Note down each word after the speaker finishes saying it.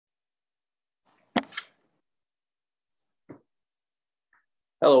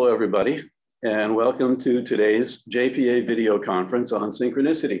Hello, everybody, and welcome to today's JPA video conference on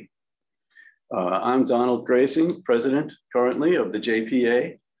synchronicity. I'm Donald Gracing, president currently of the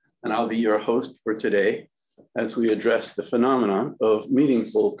JPA, and I'll be your host for today as we address the phenomenon of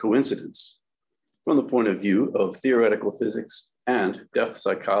meaningful coincidence from the point of view of theoretical physics and depth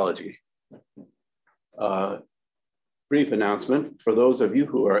psychology. Brief announcement for those of you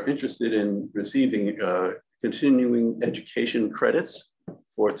who are interested in receiving continuing education credits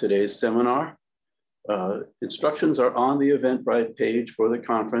for today's seminar. Instructions are on the Eventbrite page for the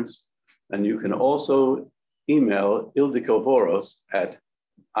conference, and you can also email Ildiko Voros at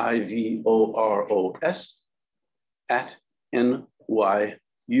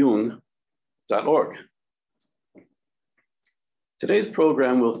ivoros@nyjung.org. Today's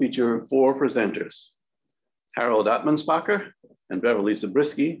program will feature 4 presenters: Harald Atmanspacher and Beverly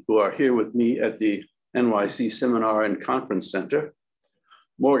Zabriskie, who are here with me at the NYC Seminar and Conference Center;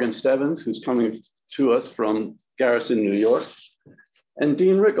 Morgan Stebbins, who's coming to us from Garrison, New York; and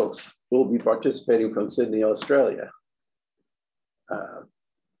Dean Rickles, who will be participating from Sydney, Australia.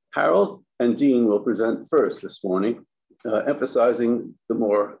 Harald and Dean will present first this morning, emphasizing the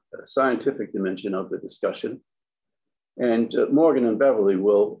more scientific dimension of the discussion. And Morgan and Beverly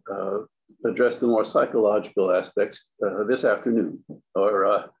will address the more psychological aspects this afternoon,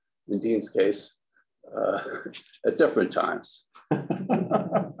 or in Dean's case, at different times.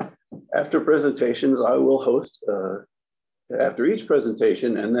 After presentations, I will host, after each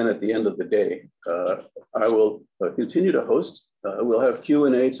presentation, and then at the end of the day, I will continue to host. We'll have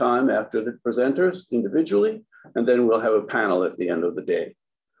Q&A time after the presenters individually, and then we'll have a panel at the end of the day.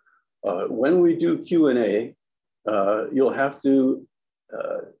 When we do Q&A, you'll have to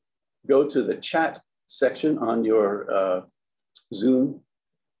go to the chat section on your Zoom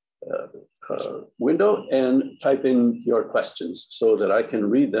window and type in your questions so that I can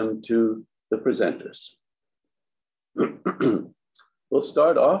read them to the presenters. We'll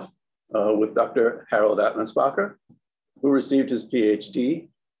start off with Dr. Harald Atmanspacher, who received his PhD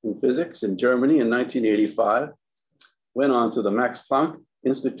in physics in Germany in 1985, went on to the Max Planck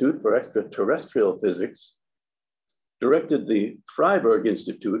Institute for Extraterrestrial Physics, directed the Freiburg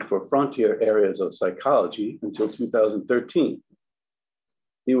Institute for Frontier Areas of Psychology until 2013.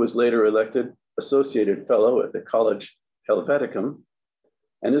 He was later elected Associated Fellow at the College Helveticum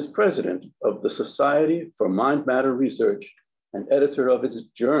and is president of the Society for Mind Matter Research and editor of its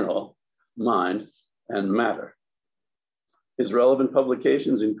journal, Mind and Matter. His relevant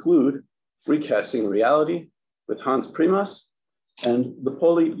publications include Recasting Reality with Hans Primas and The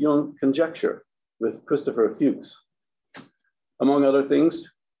Pauli-Jung Conjecture with Christopher Fuchs. Among other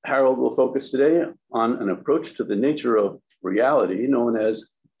things, Harald will focus today on an approach to the nature of reality known as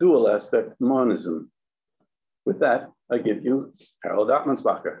dual aspect monism. With that, I give you Harald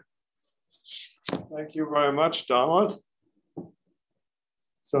Atmanspacher. Thank you very much, Donald.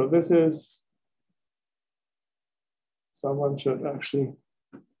 So this is, someone should actually,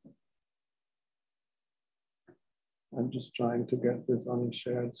 I'm just trying to get this on a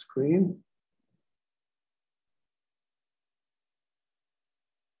shared screen.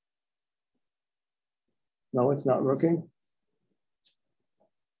 No, it's not working.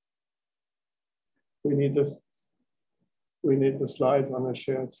 We need the slides on a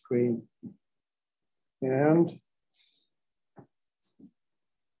shared screen. And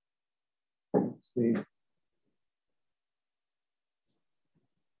let's see.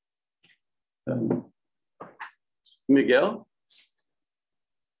 Miguel,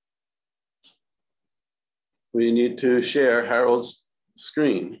 we need to share Harald's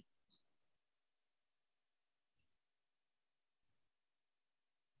screen.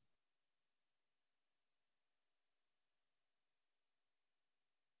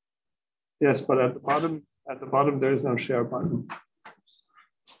 Yes, but at the bottom, there is no share button.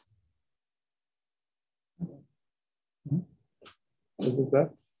 Is it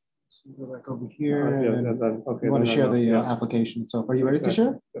that? So go back over here. Okay, you want to share the application itself. Are you ready to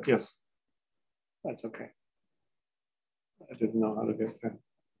share? Yes. That's okay. I didn't know how to get there.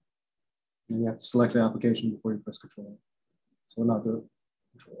 And you have to select the application before you press Control. So we'll not do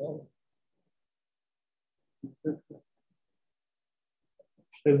Control.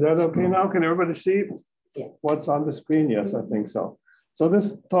 Is that okay now? Can everybody see what's on the screen? Yes, I think so. So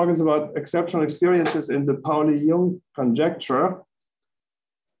this talk is about exceptional experiences in the Pauli-Jung conjecture.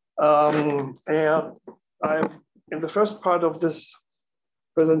 And in the first part of this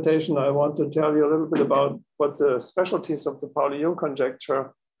presentation, I want to tell you a little bit about what the specialties of the Pauli-Jung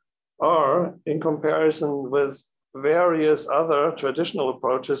conjecture are in comparison with various other traditional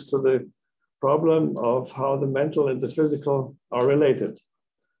approaches to the problem of how the mental and the physical are related.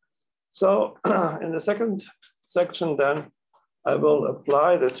 So in the second section, then, I will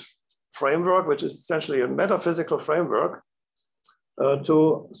apply this framework, which is essentially a metaphysical framework,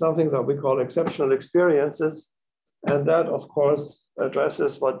 to something that we call exceptional experiences. And that, of course,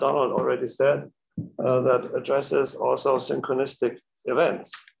 addresses what Donald already said, that addresses also synchronistic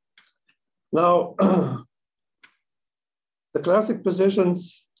events. Now, the classic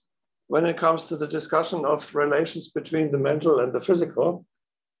positions, when it comes to the discussion of relations between the mental and the physical,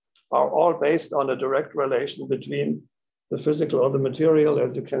 are all based on a direct relation between the physical or the material,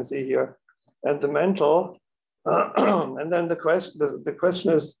 as you can see here, and the mental. And then the question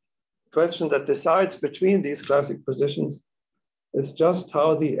that decides between these classic positions is just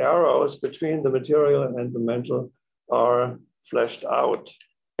how the arrows between the material and the mental are fleshed out.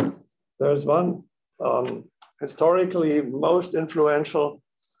 There's one historically most influential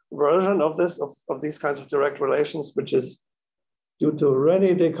version of this, of these kinds of direct relations, which is due to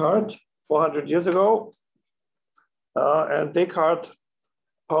René Descartes 400 years ago. And Descartes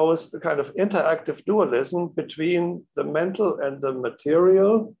posed a kind of interactive dualism between the mental and the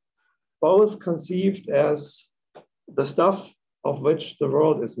material, both conceived as the stuff of which the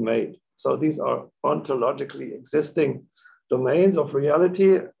world is made. So these are ontologically existing domains of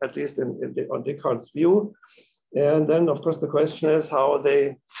reality, at least on Descartes' view. And then, of course, the question is how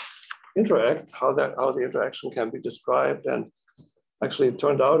they interact, how the interaction can be described. And actually, it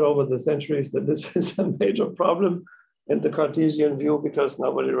turned out over the centuries that this is a major problem in the Cartesian view, because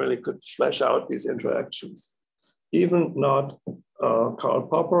nobody really could flesh out these interactions. Even not Karl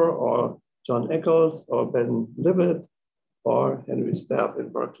Popper or John Eccles or Ben Libet or Henry Stapp in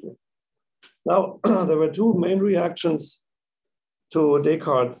Berkeley. Now, there were two main reactions to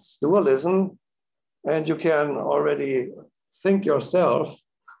Descartes' dualism, and you can already think yourself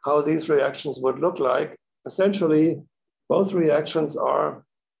how these reactions would look like. Essentially, both reactions are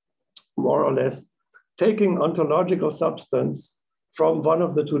more or less taking ontological substance from one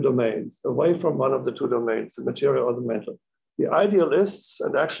of the two domains, away from one of the two domains, the material or the mental. The idealists,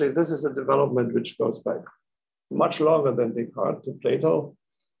 and actually this is a development which goes back much longer than Descartes, to Plato,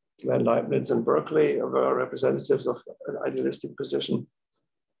 when Leibniz and Berkeley were representatives of an idealistic position.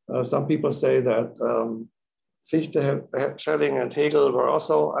 Some people say that Fichte, Schelling, and Hegel were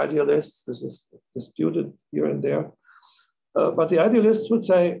also idealists. This is disputed here and there. But the idealists would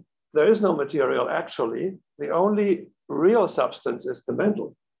say there is no material actually. The only real substance is the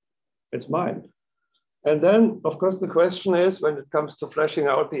mental. It's mind. And then, of course, the question is, when it comes to fleshing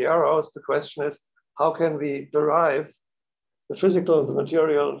out the arrows, the question is, how can we derive the physical, the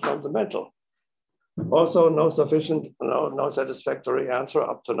material from the mental? Also, no satisfactory answer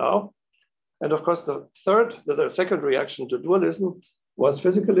up to now. And of course, the second reaction to dualism was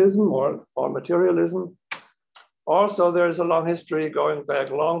physicalism or materialism. Also, there is a long history going back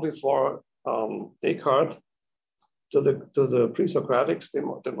long before Descartes to the pre-Socratics,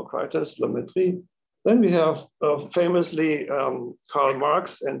 Democritus, Lametrie. Then we have famously Karl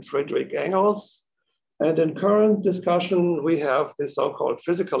Marx and Friedrich Engels. And in current discussion, we have the so-called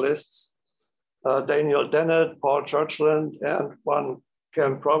physicalists, Daniel Dennett, Paul Churchland, and one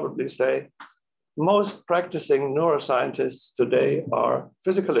can probably say most practicing neuroscientists today are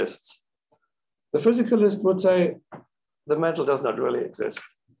physicalists. The physicalist would say the mental does not really exist.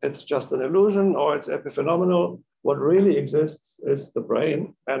 It's just an illusion or it's epiphenomenal. What really exists is the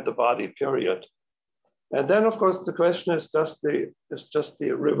brain and the body, period. And then, of course, the question is just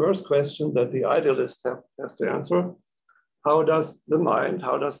the reverse question that the idealist has to answer. How does the mind,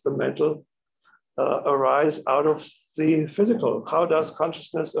 how does the mental arise out of the physical? How does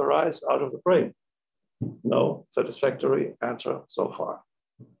consciousness arise out of the brain? No satisfactory answer so far.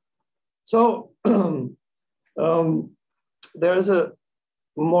 So there is a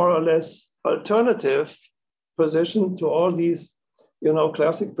more or less alternative position to all these,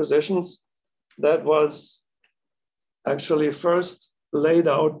 classic positions that was actually first laid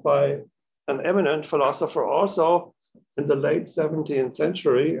out by an eminent philosopher also in the late 17th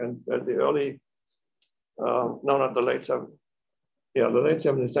century and the early, the late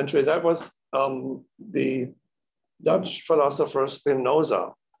 17th century. That was the Dutch philosopher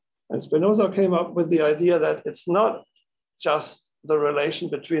Spinoza. And Spinoza came up with the idea that it's not just the relation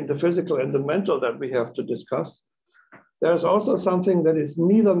between the physical and the mental that we have to discuss. There's also something that is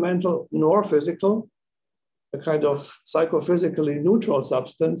neither mental nor physical, a kind of psychophysically neutral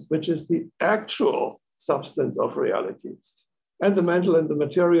substance, which is the actual substance of reality. And the mental and the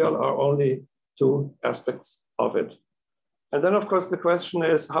material are only two aspects of it. And then, of course, the question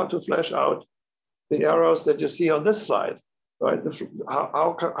is how to flesh out the arrows that you see on this slide, right?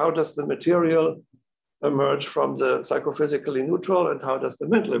 How does the material emerge from the psychophysically neutral, and how does the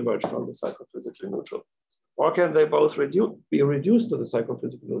mental emerge from the psychophysically neutral? Or can they both be reduced to the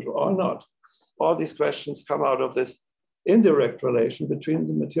psychophysically neutral or not? All these questions come out of this indirect relation between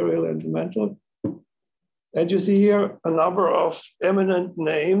the material and the mental. And you see here a number of eminent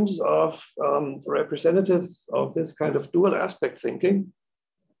names of representatives of this kind of dual aspect thinking,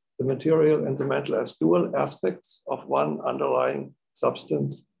 the material and the mental as dual aspects of one underlying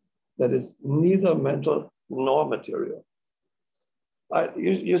substance that is neither mental nor material.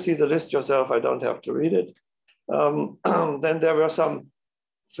 You see the list yourself, I don't have to read it. Then there were some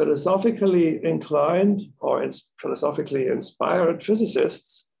philosophically inclined or philosophically inspired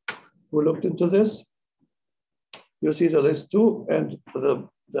physicists who looked into this. You see the list too, and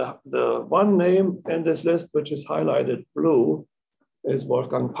the one name in this list, which is highlighted blue, is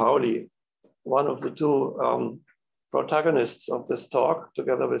Wolfgang Pauli, one of the two protagonists of this talk,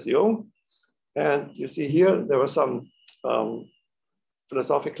 together with Jung. And you see here, there were some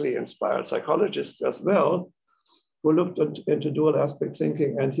philosophically inspired psychologists as well, who looked into dual aspect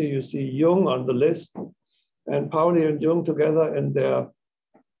thinking. And here you see Jung on the list, and Pauli and Jung together in their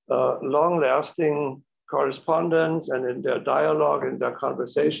long-lasting correspondence and in their dialogue, in their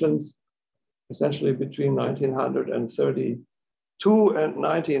conversations, essentially between 1932 and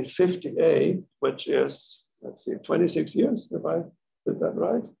 1958, which is, let's see, 26 years, if I did that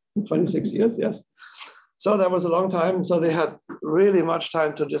right? 26 years, yes. So that was a long time. So they had really much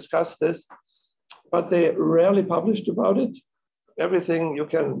time to discuss this, but they rarely published about it. Everything you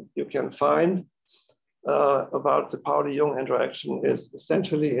can find about the Pauli-Jung interaction is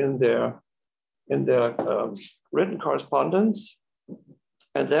essentially in their written correspondence.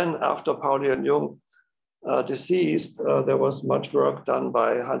 And then after Pauli and Jung deceased, there was much work done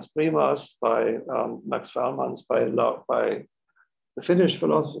by Hans Primas, by Max Fellmans, by the Finnish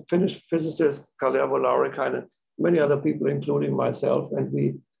physicist Kalervo Laurikainen, many other people, including myself. And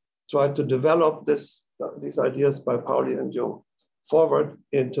we tried to develop these ideas by Pauli and Jung forward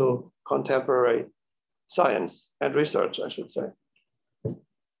into contemporary science and research, I should say.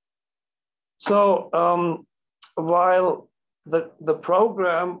 So while the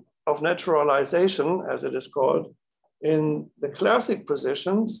program of naturalization, as it is called, in the classic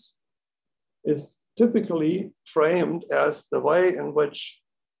positions is typically framed as the way in which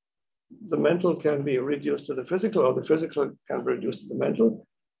the mental can be reduced to the physical, or the physical can be reduced to the mental.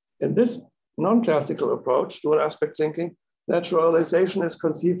 In this non-classical approach, dual aspect thinking, naturalization is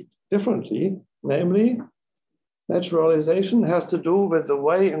conceived differently. Namely, naturalization has to do with the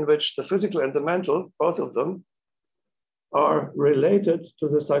way in which the physical and the mental, both of them, are related to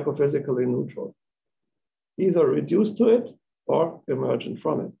the psychophysically neutral, either reduced to it or emergent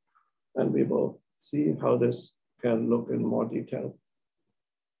from it. And we will see how this can look in more detail.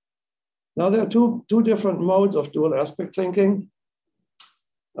 Now, there are two different modes of dual aspect thinking.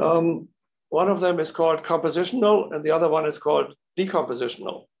 One of them is called compositional, and the other one is called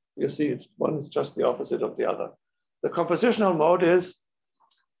decompositional. You see, one is just the opposite of the other. The compositional mode is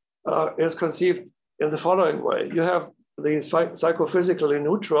conceived in the following way. You have the psychophysically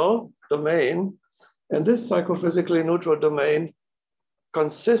neutral domain, and this psychophysically neutral domain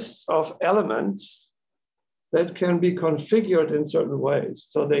consists of elements that can be configured in certain ways.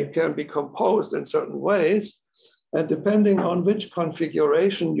 So they can be composed in certain ways, and depending on which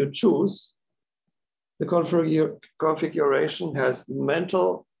configuration you choose, the configuration has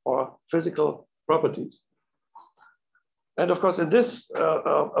mental or physical properties. And of course, in this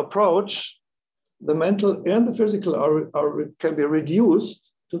approach, the mental and the physical can be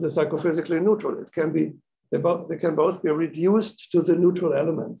reduced to the psychophysically neutral. They can both be reduced to the neutral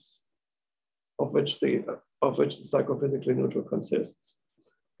elements of which the psychophysically neutral consists.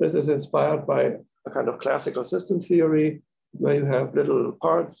 This is inspired by a kind of classical system theory where you have little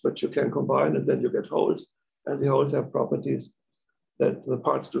parts which you can combine, and then you get wholes, and the wholes have properties that the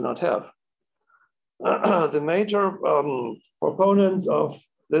parts do not have. The major proponents of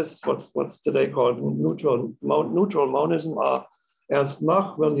this, what's today called neutral monism, are Ernst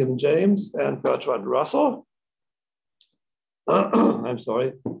Mach, William James, and Bertrand Russell. I'm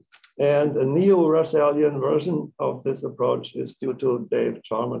sorry. And a neo-Russellian version of this approach is due to Dave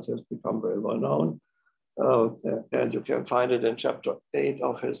Chalmers, has become very well known. And you can find it in chapter 8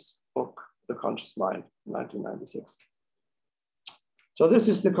 of his book, The Conscious Mind, 1996. So this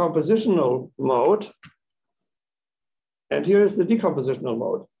is the compositional mode. And here is the decompositional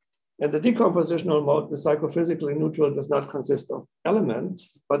mode. In the decompositional mode, the psychophysically neutral does not consist of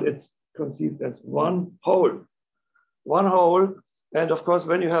elements, but it's conceived as one whole. One whole. And of course,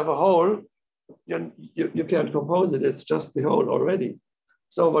 when you have a whole, you can't compose it. It's just the whole already.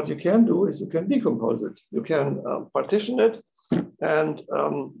 So what you can do is you can decompose it. You can partition it. And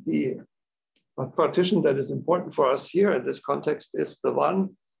the partition that is important for us here in this context is the one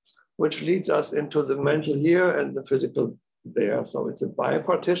which leads us into the mental here and the physical there. So it's a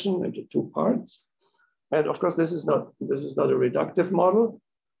bipartition into two parts. And of course, this is not a reductive model,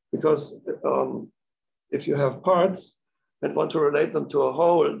 because if you have parts and want to relate them to a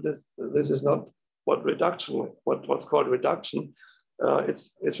whole, this is not what's called reduction.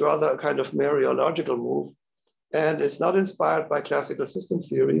 It's rather a kind of mereological move, and it's not inspired by classical system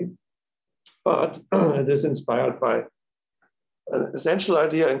theory, but it is inspired by an essential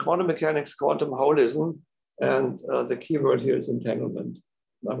idea in quantum mechanics, quantum holism, and the key word here is entanglement.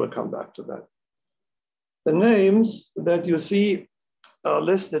 I will come back to that. The names that you see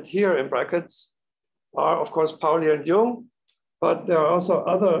listed here in brackets are, of course, Pauli and Jung, but there are also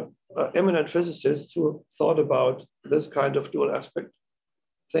other eminent physicists who thought about this kind of dual aspect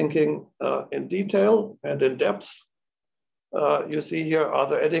thinking in detail and in depth. You see here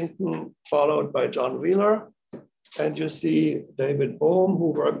Arthur Eddington, followed by John Wheeler, and you see David Bohm,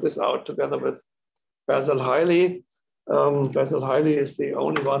 who worked this out together with Basil Hiley. Basil Hiley is the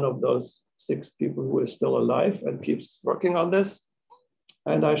only one of those 6 people who is still alive and keeps working on this.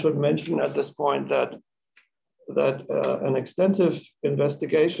 And I should mention at this point that an extensive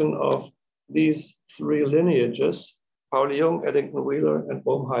investigation of these 3 lineages, Pauli Jung, Eddington Wheeler, and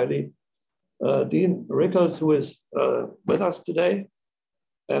Bohm Hiley, Dean Rickles, who is with us today,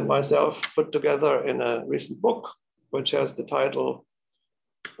 and myself put together in a recent book, which has the title,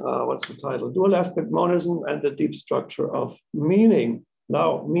 what's the title? Dual Aspect Monism and the Deep Structure of Meaning.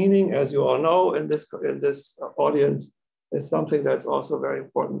 Now, meaning, as you all know in this audience, is something that's also very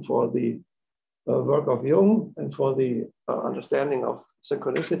important for the work of Jung and for the understanding of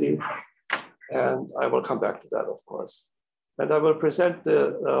synchronicity. And I will come back to that, of course. And I will present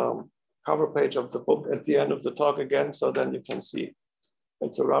the cover page of the book at the end of the talk again, so then you can see.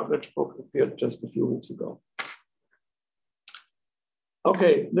 It's a Routledge book, appeared just a few weeks ago.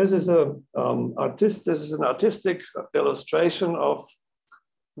 Okay, this is an artistic illustration of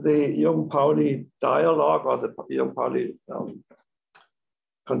the Jung-Pauli dialogue, or the Jung-Pauli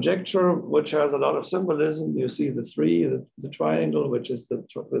conjecture, which has a lot of symbolism. You see the 3, the triangle, which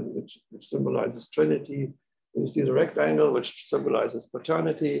symbolizes Trinity. You see the rectangle, which symbolizes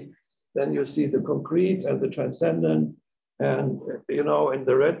paternity. Then you see the concrete and the transcendent. And you know, in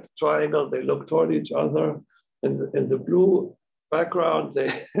the red triangle, they look toward each other. In the blue background,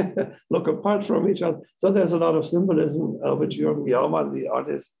 they look apart from each other. So there's a lot of symbolism, which Jürgen Baumann, the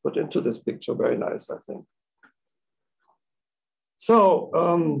artist, put into this picture. Very nice, I think.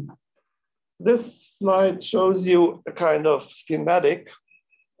 So this slide shows you a kind of schematic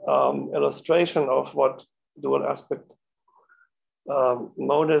illustration of what dual aspect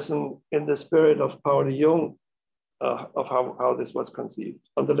monism in the spirit of Pauli Jung, of how this was conceived.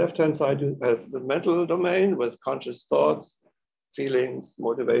 On the left-hand side, you have the mental domain with conscious thoughts, feelings,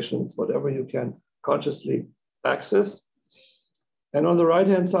 motivations, whatever you can consciously access. And on the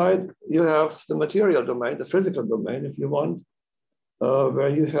right-hand side, you have the material domain, the physical domain, if you want, where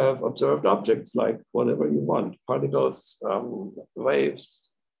you have observed objects like whatever you want, particles,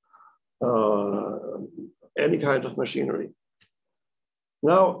 waves, any kind of machinery.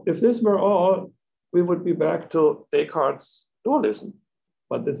 Now, if this were all, we would be back to Descartes' dualism,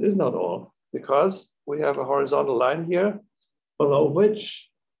 but this is not all, because we have a horizontal line here below which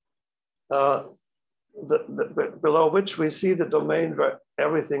below which we see the domain where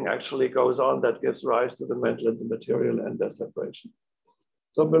everything actually goes on that gives rise to the mental and the material and their separation.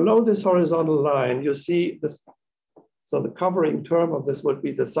 So below this horizontal line, you see this. So the covering term of this would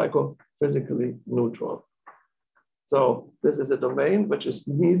be the psychophysically neutral. So this is a domain which is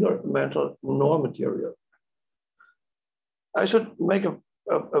neither mental nor material. I should make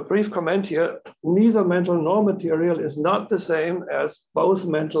a brief comment here. Neither mental nor material is not the same as both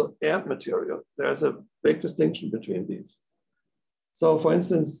mental and material. There's a big distinction between these. So for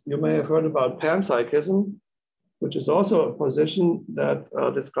instance, you may have heard about panpsychism, which is also a position that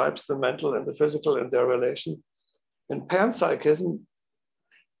describes the mental and the physical and their relation. In panpsychism,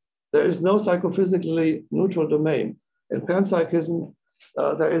 there is no psychophysically neutral domain. In panpsychism,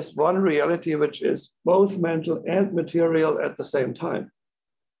 there is one reality which is both mental and material at the same time.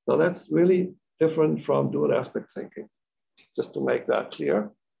 So that's really different from dual aspect thinking, just to make that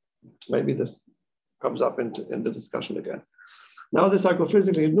clear. Maybe this comes up in the discussion again. Now the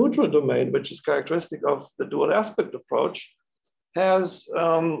psychophysically neutral domain, which is characteristic of the dual aspect approach, has,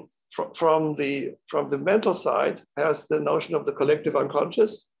 from the mental side, has the notion of the collective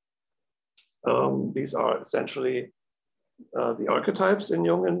unconscious. These are essentially the archetypes in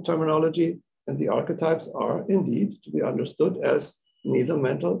Jungian terminology, and the archetypes are indeed to be understood as neither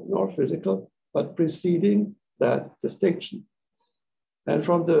mental nor physical, but preceding that distinction. And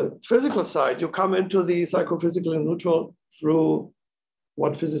from the physical side, you come into the psychophysically neutral through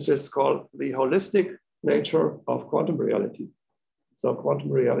what physicists call the holistic nature of quantum reality. So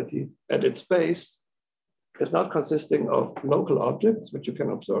quantum reality at its base is not consisting of local objects, which you can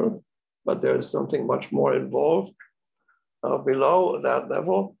observe, but there is something much more involved below that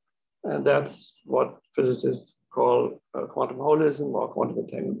level. And that's what physicists call quantum holism or quantum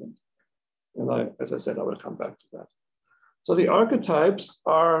entanglement. And as I said, I will come back to that. So the archetypes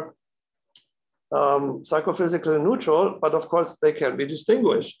are psychophysically neutral, but of course they can be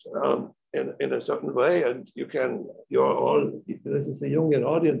distinguished in a certain way. And this is a Jungian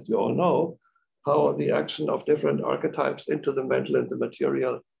audience, you all know how the action of different archetypes into the mental and the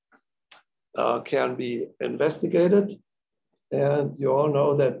material can be investigated. And you all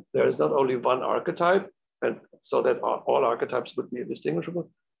know that there is not only one archetype, and so that all archetypes would be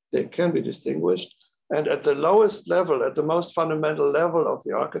indistinguishable. They can be distinguished. And at the lowest level, at the most fundamental level of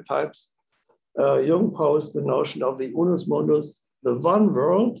the archetypes, Jung posed the notion of the unus mundus, the one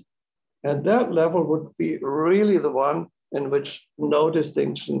world, and that level would be really the one in which no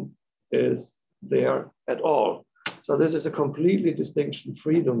distinction is there at all. So this is a completely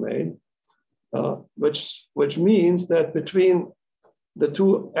distinction-free domain, which means that between the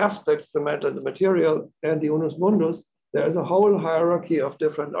two aspects, the mental and the material, and the unus mundus, there is a whole hierarchy of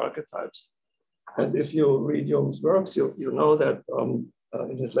different archetypes. And if you read Jung's works, you know that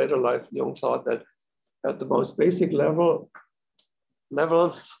in his later life, Jung thought that at the most basic levels,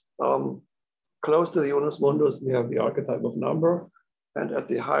 close to the unus mundus, we have the archetype of number. And at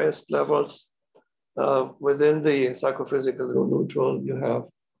the highest levels, within the psychophysical neutral, you have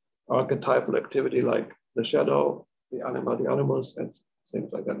archetypal activity like the shadow, the anima, the animus, and things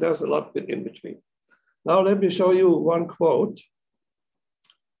like that. There's a lot in between. Now let me show you one quote,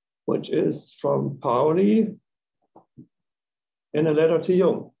 which is from Pauli in a letter to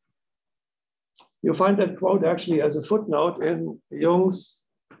Jung. You find that quote actually as a footnote in Jung's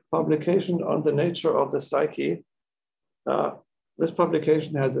publication on the nature of the psyche. This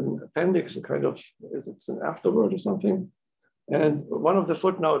publication has an appendix, a kind of, it's an afterword or something. And one of the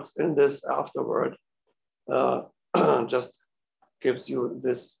footnotes in this afterword just gives you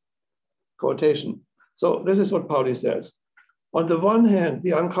this quotation. So this is what Pauli says. On the one hand,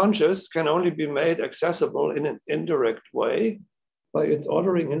 the unconscious can only be made accessible in an indirect way by its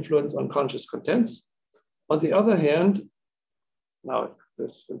ordering influence on conscious contents. On the other hand, now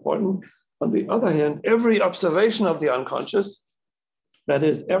this is important, on the other hand, every observation of the unconscious, that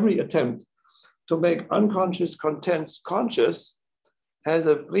is, every attempt to make unconscious contents conscious, has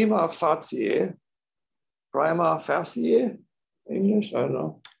a prima facie, English, I don't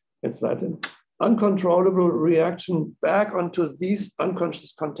know, it's Latin, uncontrollable reaction back onto these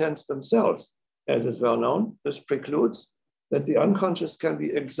unconscious contents themselves. As is well known, this precludes that the unconscious can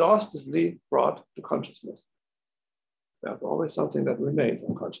be exhaustively brought to consciousness. There's always something that remains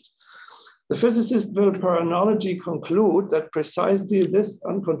unconscious. The physicist will per analogy conclude that precisely this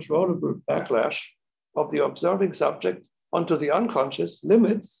uncontrollable backlash of the observing subject onto the unconscious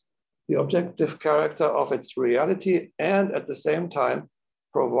limits the objective character of its reality and at the same time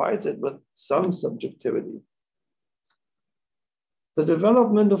provides it with some subjectivity. The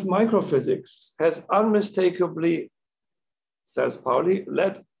development of microphysics has unmistakably, says Pauli,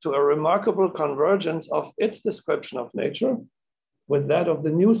 led to a remarkable convergence of its description of nature with that of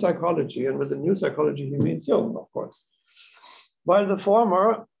the new psychology. And with the new psychology, he means Jung, of course. While the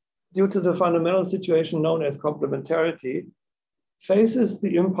former, due to the fundamental situation known as complementarity, faces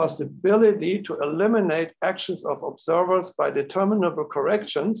the impossibility to eliminate actions of observers by determinable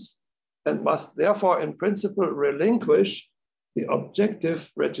corrections and must therefore in principle relinquish the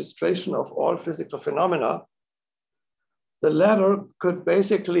objective registration of all physical phenomena. The latter could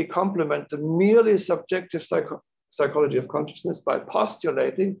basically complement the merely subjective psychology of consciousness by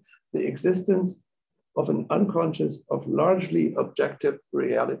postulating the existence of an unconscious of largely objective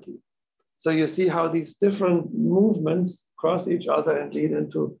reality. So you see how these different movements cross each other and lead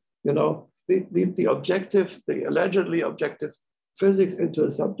into, the objective, the allegedly objective physics into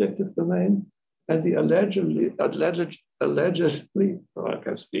a subjective domain, and the allegedly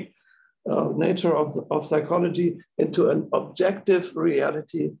nature of psychology into an objective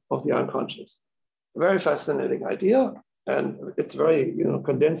reality of the unconscious. A very fascinating idea, and it's very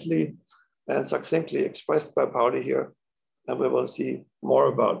condensely and succinctly expressed by Pauli here, and we will see more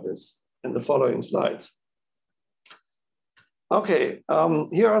about this in the following slides. Okay,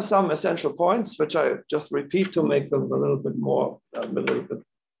 here are some essential points, which I just repeat to make them a little bit more, a little bit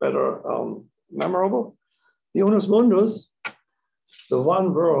better memorable. The unus mundus, the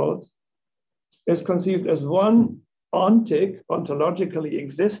one world, is conceived as one ontic, ontologically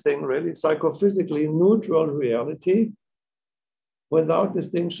existing, really psychophysically neutral reality without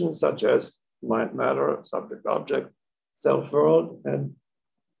distinctions such as mind, matter, subject, object, self, world, and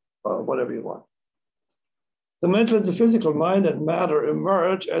whatever you want. The mental and the physical, mind and matter,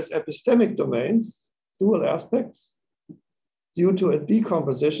 emerge as epistemic domains, dual aspects, due to a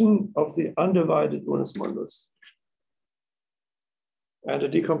decomposition of the undivided unus mundus. And the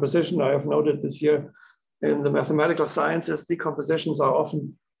decomposition, I have noted this year in the mathematical sciences, decompositions are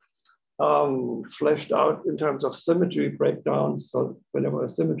often fleshed out in terms of symmetry breakdowns. So whenever a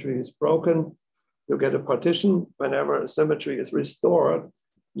symmetry is broken, you get a partition. Whenever a symmetry is restored,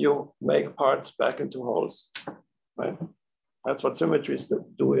 you make parts back into wholes, right? That's what symmetries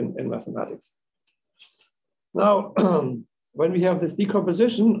do in mathematics. Now, when we have this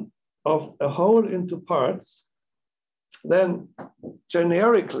decomposition of a whole into parts, then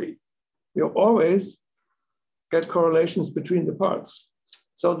generically, you always get correlations between the parts.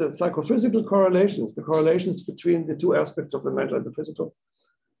 So the psychophysical correlations, the correlations between the two aspects of the mental and the physical,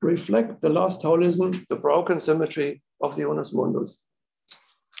 reflect the lost holism, the broken symmetry of the unus mundus.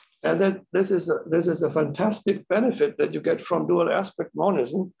 And that this is a fantastic benefit that you get from dual aspect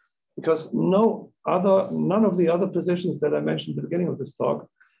monism, because none of the other positions that I mentioned at the beginning of this talk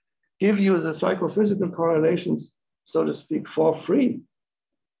give you the psychophysical correlations, so to speak, for free.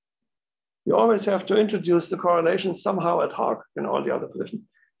 You always have to introduce the correlations somehow ad hoc in all the other positions.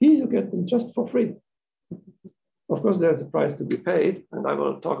 Here you get them just for free. Of course, there's a price to be paid, and I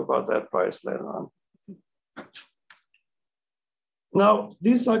will talk about that price later on. Now,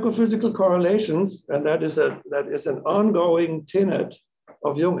 these psychophysical correlations, and that is an ongoing tenet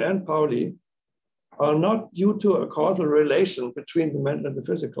of Jung and Pauli, are not due to a causal relation between the mental and the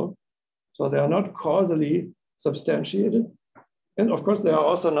physical. So they are not causally substantiated. And of course, they are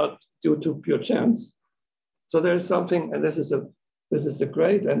also not due to pure chance. So there is something, and this is a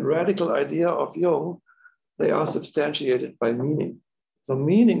great and radical idea of Jung, they are substantiated by meaning. So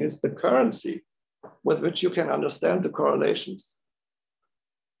meaning is the currency with which you can understand the correlations.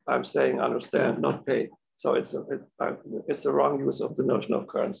 I'm saying understand, not pay. So it's a wrong use of the notion of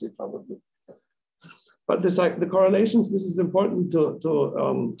currency, probably. But the correlations, this is important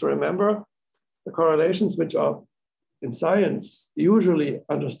to remember. The correlations which are in science usually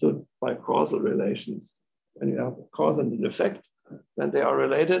understood by causal relations. When you have a cause and an effect, then they are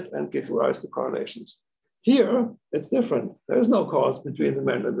related and give rise to correlations. Here, it's different. There is no cause between the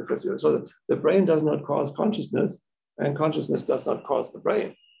mental and the physical. So the brain does not cause consciousness, and consciousness does not cause the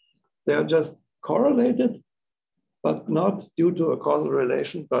brain. They are just correlated, but not due to a causal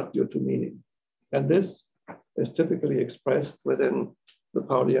relation, but due to meaning. And this is typically expressed within the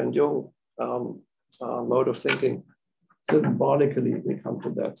Pauli and Jung mode of thinking. Symbolically, we come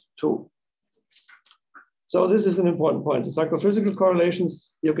to that too. So this is an important point. The psychophysical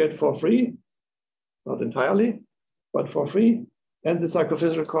correlations you get for free, not entirely, but for free. And the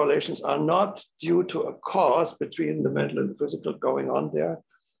psychophysical correlations are not due to a cause between the mental and the physical going on there,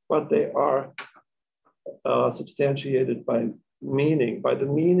 but they are substantiated by meaning, by the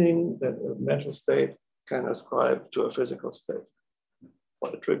meaning that a mental state can ascribe to a physical state, or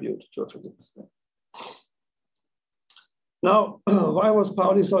attribute to a physical state. Now, why was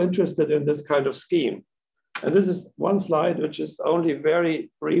Pauli so interested in this kind of scheme? And this is one slide which is only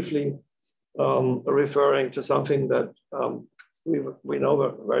very briefly referring to something that we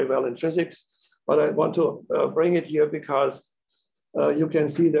know very well in physics, but I want to bring it here because you can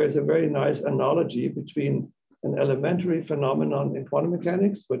see there is a very nice analogy between an elementary phenomenon in quantum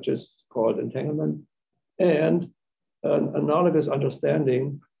mechanics, which is called entanglement, and an analogous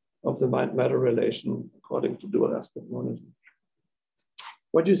understanding of the mind-matter relation according to dual aspect monism.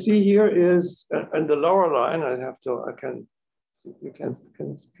 What you see here is, in the lower line, can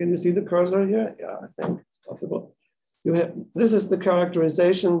you see the cursor here? Yeah, I think it's possible. This is the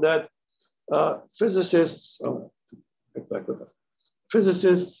characterization that physicists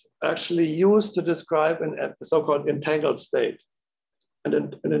actually use to describe a so-called entangled state. And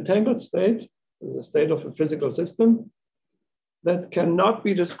an entangled state is a state of a physical system that cannot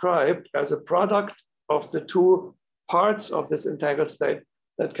be described as a product of the two parts of this entangled state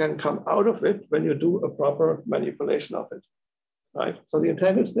that can come out of it when you do a proper manipulation of it, right? So the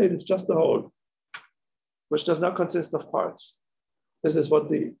entangled state is just a whole, which does not consist of parts. This is what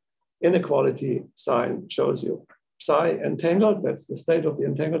the inequality sign shows you. Psi entangled, that's the state of the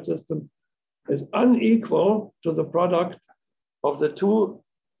entangled system, is unequal to the product of the two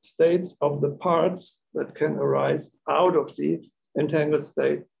states of the parts that can arise out of the entangled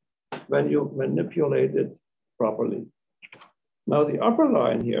state when you manipulate it properly. Now the upper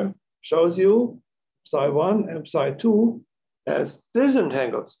line here shows you psi1 and psi2 as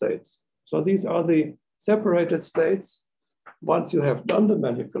disentangled states. So these are the separated states once you have done the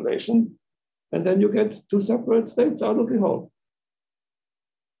manipulation, and then you get two separate states out of the whole.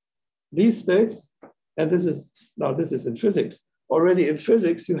 These states, and this is in physics. Already in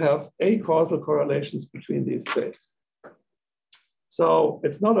physics, you have acausal correlations between these states. So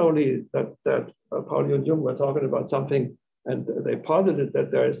it's not only that Pauli and Jung were talking about something and they posited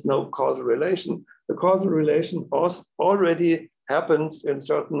that there is no causal relation. The causal relation already happens in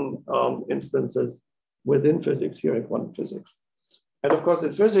certain instances within physics, here in quantum physics. And of course,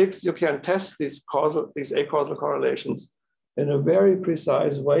 in physics, you can test these acausal correlations in a very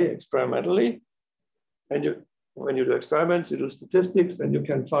precise way experimentally. And when you do experiments, you do statistics, and you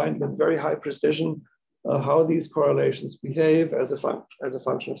can find with very high precision how these correlations behave as a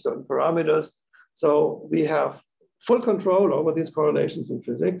function of certain parameters. So we have full control over these correlations in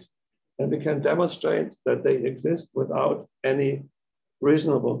physics, and we can demonstrate that they exist without any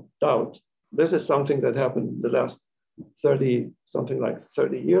reasonable doubt. This is something that happened in the last 30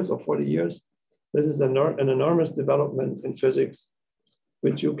 years or 40 years. This is an enormous development in physics,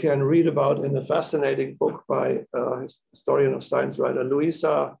 which you can read about in a fascinating book by historian of science writer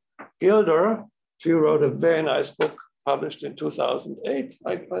Louisa Gilder. She wrote a very nice book published in 2008,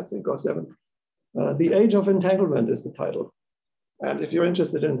 I think, or 7. The Age of Entanglement is the title. And if you're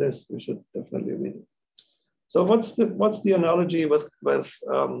interested in this, you should definitely read it. So what's the analogy with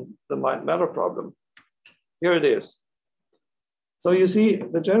the mind-matter problem? Here it is. So you see,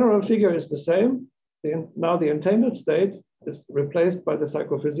 the general figure is the same. Now the entangled state is replaced by the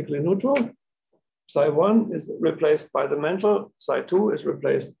psychophysically neutral. Psi1 is replaced by the mental. Psi2 is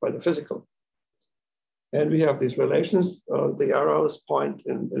replaced by the physical. And we have these relations. The arrows point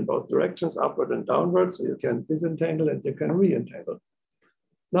in both directions, upward and downward. So you can disentangle and you can re-entangle.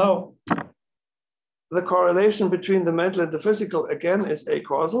 Now, the correlation between the mental and the physical, again, is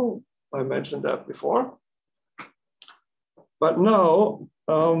acausal. I mentioned that before. But now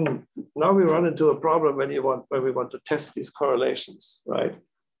we run into a problem when we want to test these correlations, right?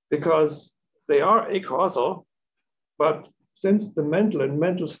 Because they are acausal, but since the mental and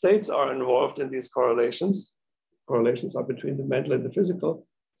mental states are involved in these correlations are between the mental and the physical,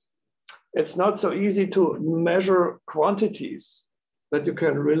 it's not so easy to measure quantities that you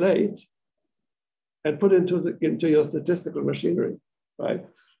can relate and put into your statistical machinery, right?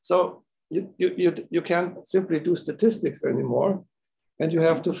 So you can't simply do statistics anymore, and you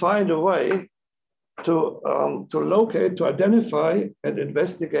have to find a way to locate, to identify and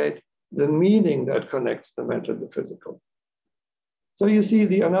investigate the meaning that connects the mental and the physical. So you see,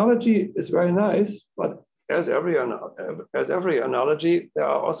 the analogy is very nice, but as every analogy, there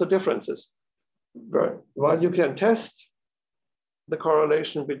are also differences. While you can test the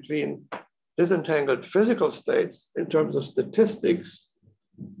correlation between disentangled physical states in terms of statistics,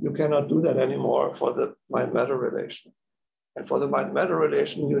 you cannot do that anymore for the mind-matter relation. And for the mind-matter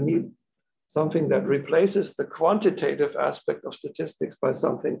relation, you need something that replaces the quantitative aspect of statistics by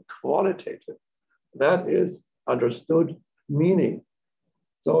something qualitative. That is understood meaning.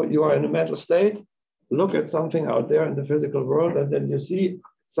 So you are in a mental state, look at something out there in the physical world, and then you see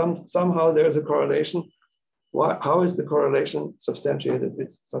somehow there's a correlation. How is the correlation substantiated?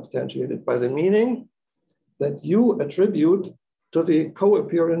 It's substantiated by the meaning that you attribute to the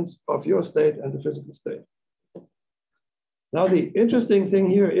co-appearance of your state and the physical state. Now, the interesting thing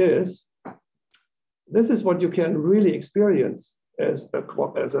here is, this is what you can really experience as the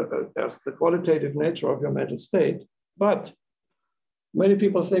qualitative nature of your mental state. But many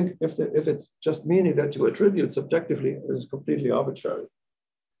people think if it's just meaning that you attribute subjectively, it is completely arbitrary.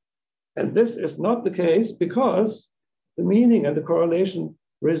 And this is not the case, because the meaning and the correlation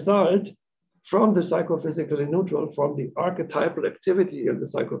result from the psychophysically neutral, from the archetypal activity in the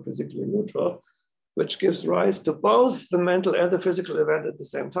psychophysically neutral, which gives rise to both the mental and the physical event at the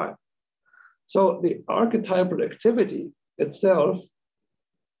same time. So the archetypal activity itself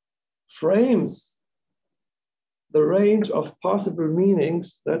frames the range of possible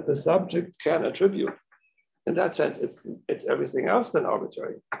meanings that the subject can attribute. In that sense, it's everything else than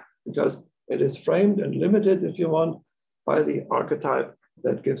arbitrary, because it is framed and limited, if you want, by the archetype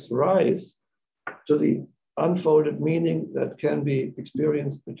that gives rise to the unfolded meaning that can be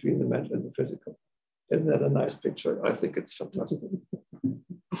experienced between the mental and the physical. Isn't that a nice picture? I think it's fantastic.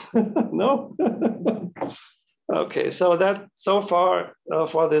 No? Okay, so that so far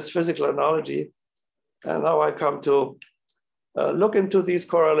for this physical analogy. And now I come to look into these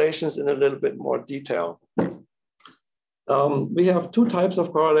correlations in a little bit more detail. We have two types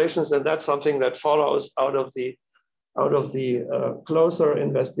of correlations, and that's something that follows out of the closer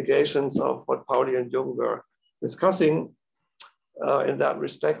investigations of what Pauli and Jung were discussing. In that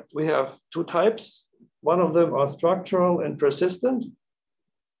respect, we have two types. One of them are structural and persistent,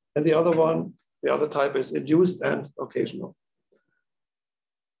 and the other type is induced and occasional.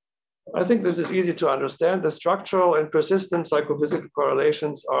 I think this is easy to understand. The structural and persistent psychophysical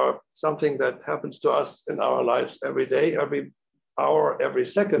correlations are something that happens to us in our lives every day, every hour, every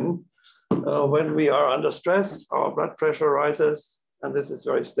second. When we are under stress, our blood pressure rises, and this is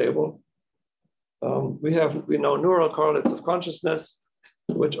very stable. We know neural correlates of consciousness,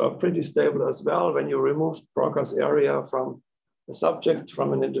 which are pretty stable as well. When you remove Broca's area from the subject,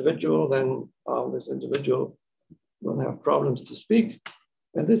 from an individual, then this individual will have problems to speak.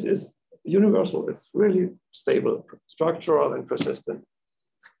 And this is universal. It's really stable, structural, and persistent.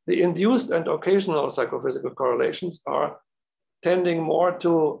 The induced and occasional psychophysical correlations are tending more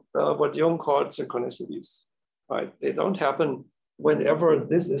to what Jung called synchronicities, right? They don't happen whenever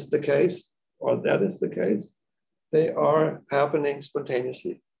this is the case or that is the case. They are happening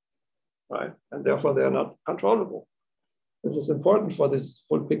spontaneously, right? And therefore they are not controllable. This is important for this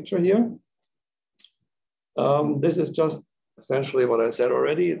full picture here. This is just essentially what I said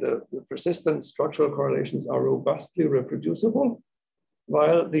already. The persistent structural correlations are robustly reproducible,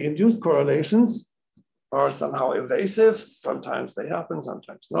 while the induced correlations are somehow evasive. Sometimes they happen,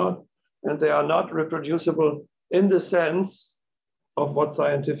 sometimes not. And they are not reproducible in the sense of what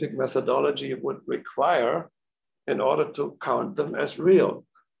scientific methodology would require in order to count them as real.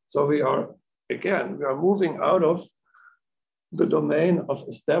 So we are moving out of the domain of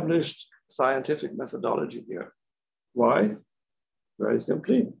established scientific methodology here. Why? Very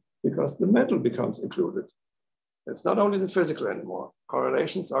simply, because the mental becomes included. It's not only the physical anymore.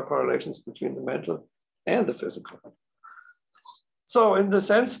 Correlations are correlations between the mental and the physical. So in the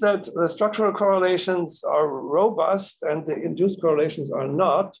sense that the structural correlations are robust and the induced correlations are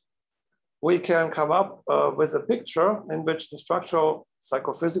not, we can come up with a picture in which the structural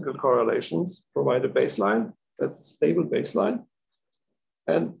psychophysical correlations provide a baseline, that's a stable baseline.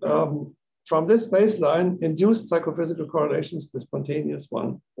 And from this baseline, induced psychophysical correlations, the spontaneous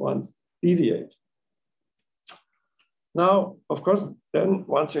ones, deviate. Now, of course, then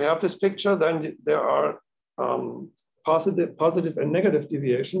once you have this picture, then there are positive and negative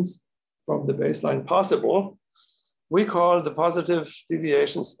deviations from the baseline possible. We call the positive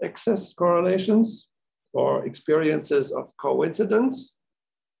deviations excess correlations or experiences of coincidence.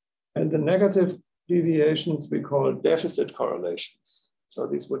 And the negative deviations we call deficit correlations. So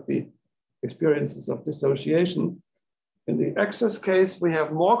these would be experiences of dissociation. In the excess case, we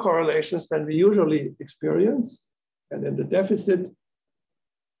have more correlations than we usually experience. And in the deficit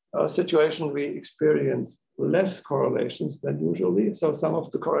situation, we experience less correlations than usually. So some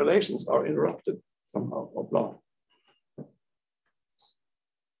of the correlations are interrupted somehow or blocked.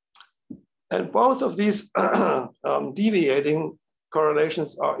 And both of these deviating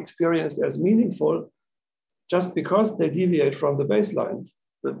correlations are experienced as meaningful just because they deviate from the baseline.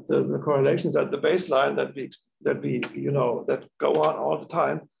 The correlations at the baseline that go on all the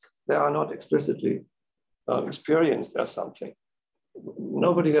time, they are not explicitly experienced as something.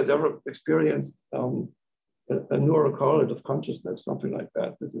 Nobody has ever experienced a neural correlate of consciousness, something like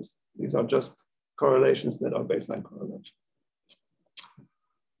that. These are just correlations that are baseline correlations.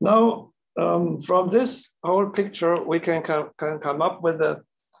 Now, from this whole picture, we can come up with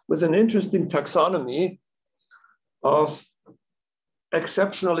an interesting taxonomy of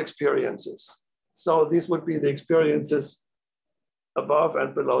exceptional experiences. So these would be the experiences above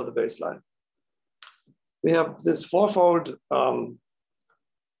and below the baseline. We have this fourfold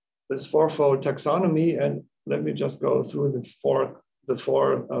taxonomy, and let me just go through the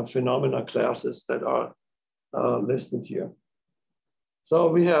four phenomena classes that are listed here. So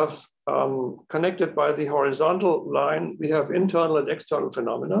we have connected by the horizontal line, we have internal and external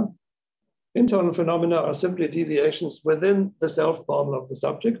phenomena. Internal phenomena are simply deviations within the self-bubble of the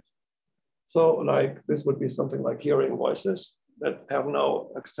subject. So like this would be something like hearing voices that have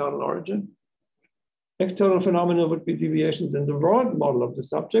no external origin. External phenomena would be deviations in the broad model of the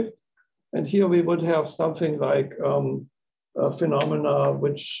subject. And here we would have something like phenomena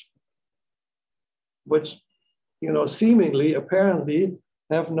which seemingly, apparently,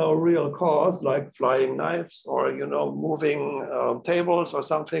 have no real cause, like flying knives or moving tables or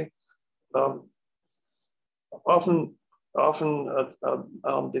something. Often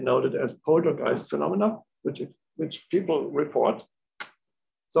denoted as poltergeist phenomena, which people report.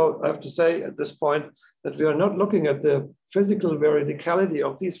 So I have to say at this point that we are not looking at the physical veridicality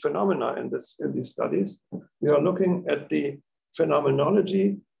of these phenomena in these studies. We are looking at the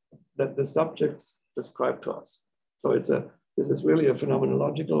phenomenology that the subjects describe to us. So this is really a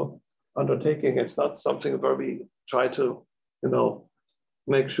phenomenological undertaking. It's not something where we try to,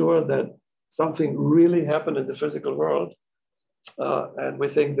 make sure that something really happened in the physical world. And we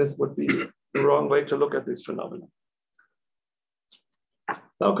think this would be the wrong way to look at these phenomena.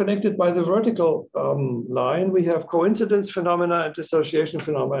 Now connected by the vertical line, we have coincidence phenomena and dissociation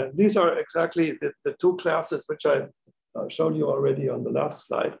phenomena. These are exactly the two classes which I showed you already on the last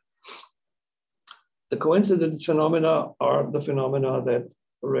slide. The coincidence phenomena are the phenomena that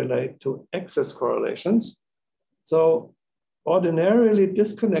relate to excess correlations. So ordinarily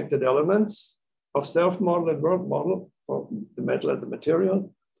disconnected elements of self-model and world model, for the metal and the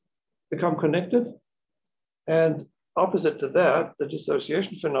material, become connected. And opposite to that, the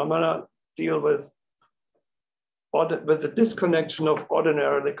dissociation phenomena deal with the disconnection of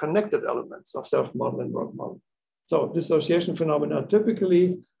ordinarily connected elements of self-model and world model. So dissociation phenomena,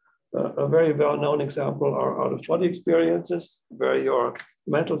 typically a very well-known example are out-of-body experiences where your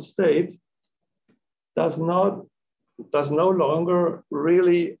mental state does no longer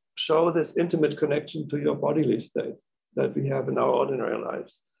really show this intimate connection to your bodily state that we have in our ordinary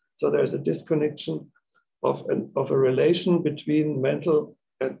lives. So there's a disconnection of a relation between mental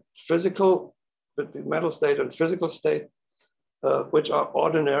and physical, between mental state and physical state, which are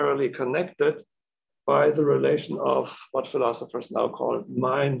ordinarily connected by the relation of what philosophers now call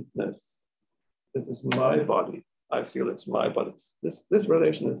mindness. This is my body. I feel it's my body. This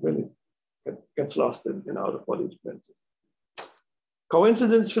relation is really gets lost in out-of-body experiences.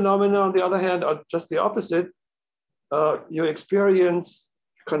 Coincidence phenomena, on the other hand, are just the opposite. You experience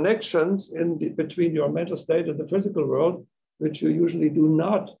connections between your mental state and the physical world, which you usually do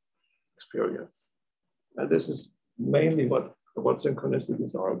not experience. And this is mainly what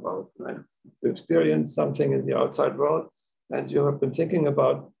synchronicities are about, right? You experience something in the outside world, and you have been thinking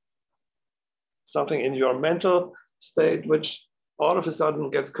about something in your mental state, which all of a sudden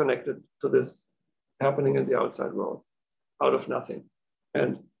gets connected to this happening in the outside world, out of nothing.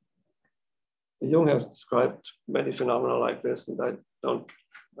 And Jung has described many phenomena like this, and I don't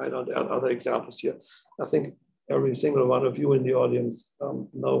add other examples here. I think every single one of you in the audience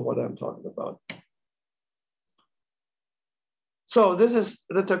know what I'm talking about. So this is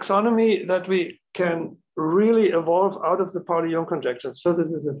the taxonomy that we can really evolve out of the Pauli-Jung conjecture. So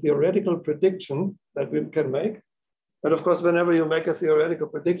this is a theoretical prediction that we can make. And of course, whenever you make a theoretical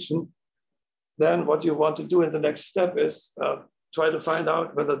prediction, then what you want to do in the next step is try to find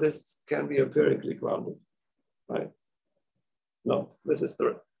out whether this can be empirically grounded, right? No, this is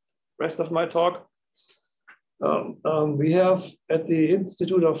the rest of my talk. We have at the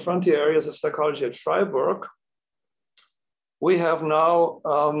Institute of Frontier Areas of Psychology at Freiburg, we have now,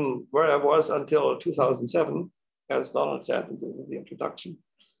 where I was until 2007, as Donald said in the introduction,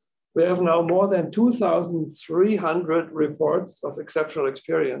 we have now more than 2,300 reports of exceptional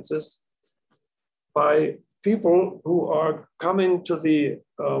experiences by people who are coming to the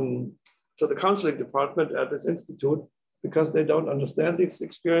counseling department at this institute because they don't understand these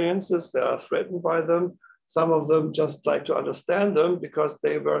experiences, they are threatened by them. Some of them just like to understand them because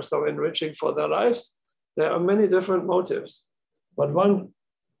they were so enriching for their lives. There are many different motives, but one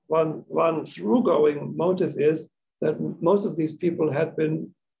through-going motive is that most of these people had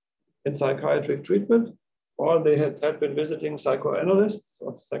been in psychiatric treatment, or they had been visiting psychoanalysts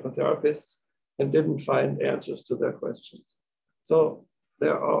or psychotherapists and didn't find answers to their questions. So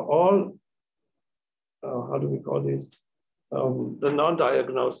there are all, how do we call these? The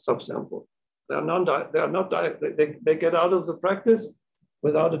non-diagnosed subsample. They get out of the practice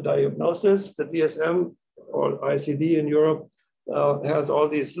without a diagnosis. The DSM or ICD in Europe has all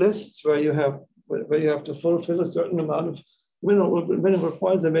these lists where you have to fulfill a certain amount of minimal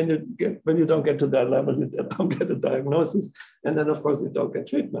points, and when you don't get to that level, you don't get a diagnosis, and then of course you don't get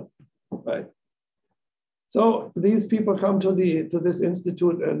treatment, right? So these people come to this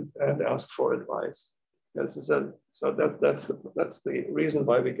institute and ask for advice. That's the reason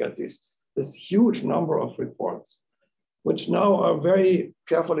why we get this huge number of reports, which now are very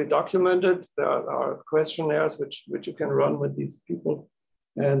carefully documented. There are questionnaires which you can run with these people.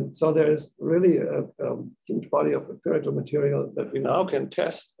 And so there is really a huge body of empirical material that we now can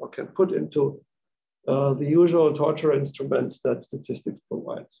test or can put into the usual torture instruments that statistics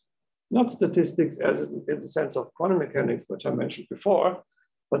provides. Not statistics as in the sense of quantum mechanics, which I mentioned before,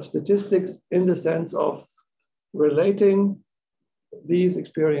 but statistics in the sense of relating these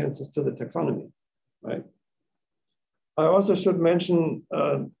experiences to the taxonomy, right? I also should mention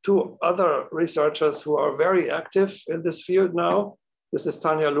two other researchers who are very active in this field now. This is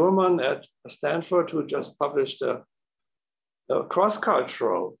Tanya Luhrmann at Stanford, who just published a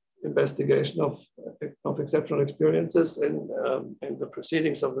cross-cultural investigation of exceptional experiences in the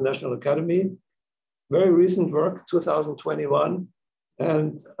proceedings of the National Academy. Very recent work, 2021.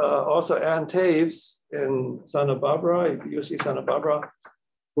 And also Ann Taves in Santa Barbara, UC Santa Barbara,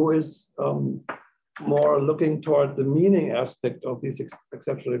 who is more looking toward the meaning aspect of these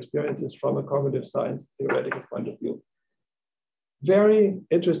exceptional experiences from a cognitive science theoretical point of view. Very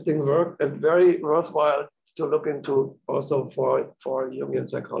interesting work and very worthwhile to look into also for Jungian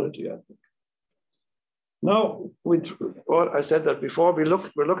psychology, I think. Now, well, I said that before, we're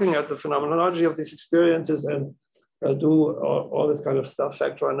looking at the phenomenology of these experiences and do all this kind of stuff,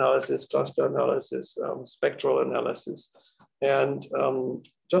 factor analysis, cluster analysis, spectral analysis. And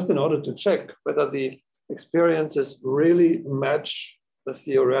just in order to check whether the experiences really match the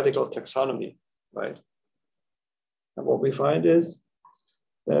theoretical taxonomy, right? And what we find is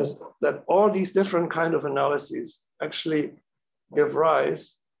that all these different kind of analyses actually give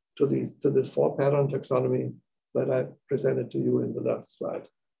rise to this four-pattern taxonomy that I presented to you in the last slide.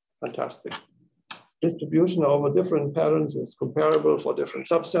 Fantastic. Distribution over different patterns is comparable for different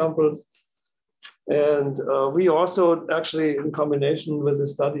subsamples. And we also actually, in combination with a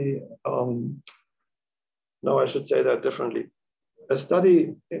study, no, I should say that differently. A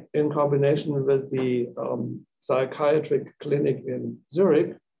study in combination with the psychiatric clinic in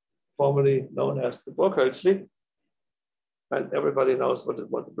Zurich, formerly known as the Burghölzli, and everybody knows what the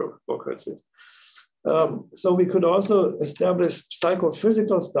Burghölzli is. So we could also establish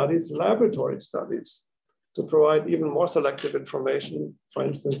psychophysical studies, laboratory studies, to provide even more selective information, for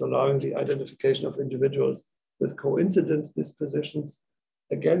instance, allowing the identification of individuals with coincidence dispositions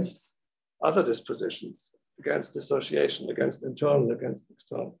against other dispositions, against dissociation, against internal, against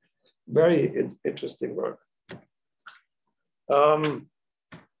external. Very interesting work.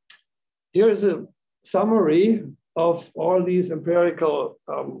 Here is a summary of all these empirical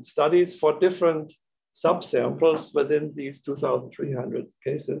studies for different subsamples within these 2,300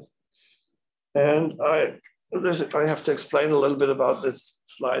 cases. And I have to explain a little bit about this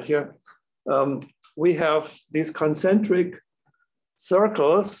slide here. We have these concentric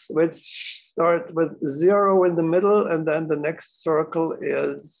circles which start with 0 in the middle, and then the next circle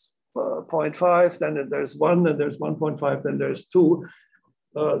is 0.5, then there's 1, and there's 1.5, then there's 2.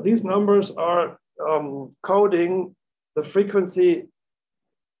 These numbers are coding the frequency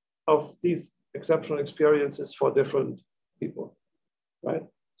of these exceptional experiences for different people, right?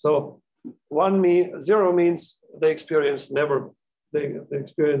 So 0 means they experience never, the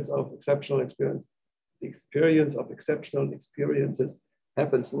experience of exceptional experience. The experience of exceptional experiences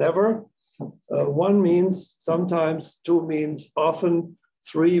happens never. 1 means sometimes, 2 means often,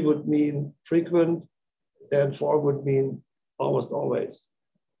 3 would mean frequent, and 4 would mean almost always.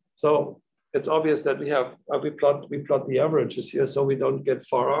 So it's obvious that we plot the averages here, so we don't get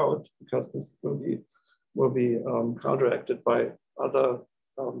far out, because this will be counteracted by other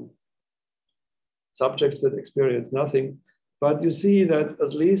subjects that experience nothing. But you see that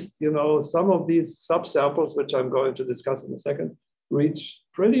at least, some of these subsamples, which I'm going to discuss in a second, reach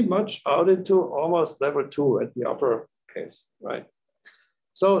pretty much out into almost level 2 at the upper case, right?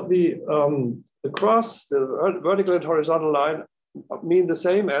 So the cross, the vertical and horizontal line mean the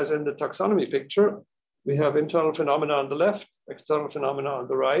same as in the taxonomy picture. We have internal phenomena on the left, external phenomena on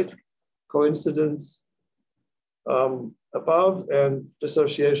the right, coincidence above and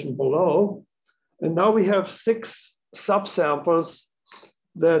dissociation below. And now we have 6 subsamples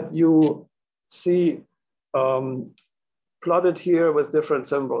that you see plotted here with different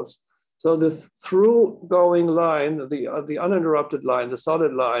symbols. So this through going line, the uninterrupted line, the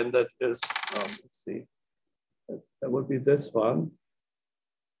solid line that is, let's see, that would be this one.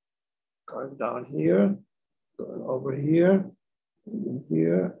 Going down here, going over here,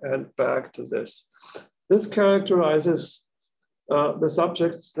 and back to this. This characterizes the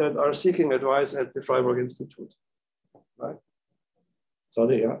subjects that are seeking advice at the Freiburg Institute, right? So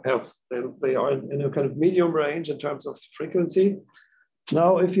they are in a kind of medium range in terms of frequency.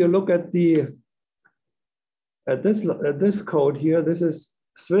 Now, if you look at this code here, this is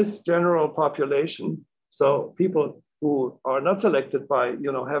Swiss general population. So people who are not selected by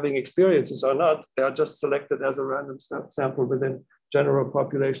having experiences or not, they are just selected as a random sample within general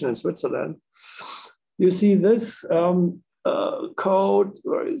population in Switzerland. You see this code,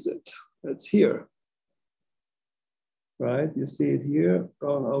 where is it? It's here, right? You see it here,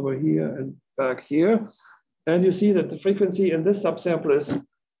 going over here and back here. And you see that the frequency in this subsample is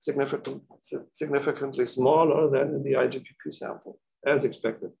significantly smaller than in the IGPP sample, as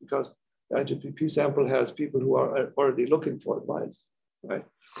expected, because the IGPP sample has people who are already looking for advice, right?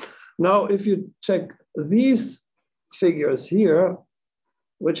 Now, if you check these figures here,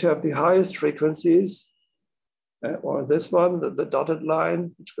 which have the highest frequencies, or this one, the dotted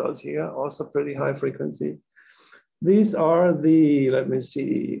line, which goes here, also pretty high frequency. These are the, let me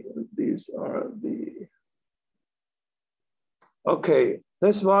see, these are the, okay,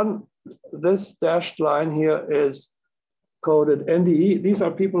 this one, this dashed line here is coded NDE. These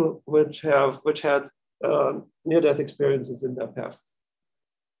are people which had near-death experiences in their past.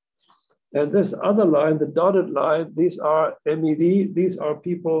 And this other line, the dotted line, these are MED. These are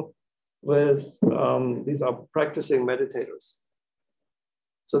people with, these are practicing meditators.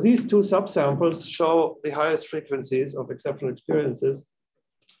 So these two subsamples show the highest frequencies of exceptional experiences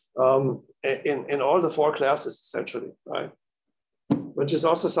in all the four classes, essentially, right? Which is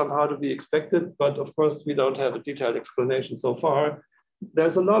also somehow to be expected, but of course we don't have a detailed explanation so far.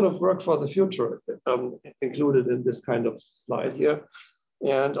 There's a lot of work for the future included in this kind of slide here.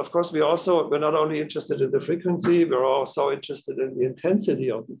 And of course, we're not only interested in the frequency, we're also interested in the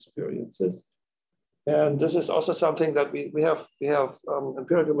intensity of the experiences. And this is also something that we have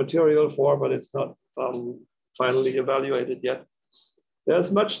empirical material for, but it's not finally evaluated yet.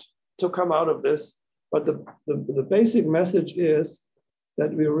 There's much to come out of this, but the basic message is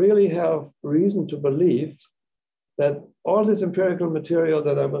that we really have reason to believe that all this empirical material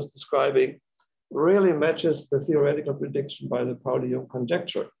that I was describing really matches the theoretical prediction by the Pauli-Jung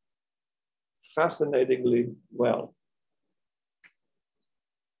conjecture fascinatingly well.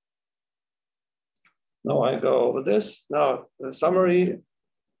 Now I go over this. Now the summary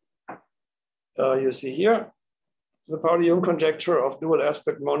you see here, the Pauli-Jung conjecture of dual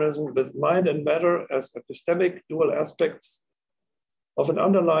aspect monism with mind and matter as epistemic dual aspects of an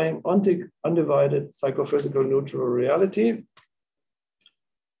underlying undivided psychophysical neutral reality.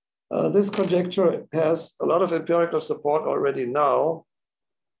 This conjecture has a lot of empirical support already now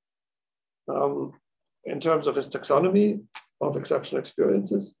in terms of its taxonomy of exceptional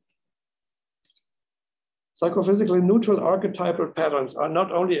experiences. Psychophysically neutral archetypal patterns are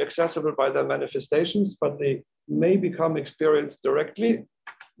not only accessible by their manifestations, but they may become experienced directly.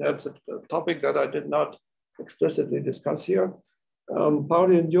 That's a topic that I did not explicitly discuss here.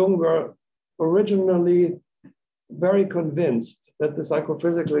 Pauli and Jung were originally very convinced that the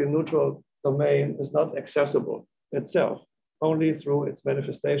psychophysically neutral domain is not accessible itself, only through its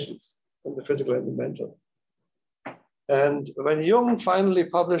manifestations in the physical and the mental. And when Jung finally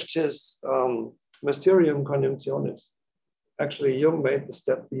published his Mysterium Conjunctionis, actually Jung made the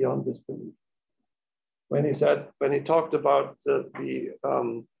step beyond this belief. When he talked about the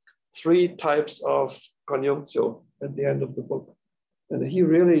three types of conjunctio at the end of the book. And he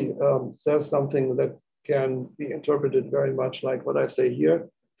really says something that can be interpreted very much like what I say here.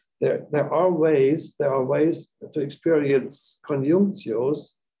 There are ways to experience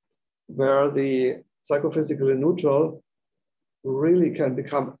conjunctios where the psychophysically neutral really can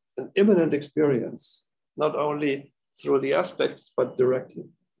become an immanent experience, not only through the aspects, but directly.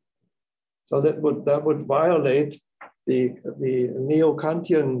 So that would violate the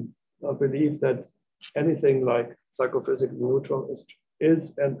neo-Kantian belief that anything like psychophysically neutral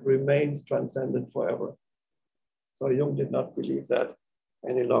is and remains transcendent forever. So Jung did not believe that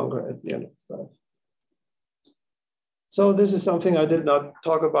any longer at the end of his life. So this is something I did not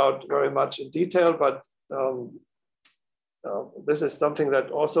talk about very much in detail, but this is something that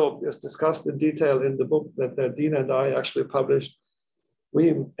also is discussed in detail in the book that Dean and I actually published.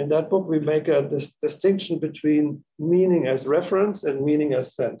 In that book, we make a distinction between meaning as reference and meaning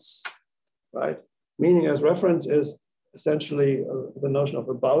as sense, right? Meaning as reference is essentially the notion of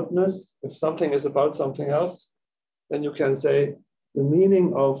aboutness. If something is about something else, then you can say the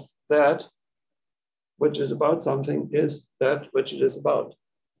meaning of that which is about something is that which it is about,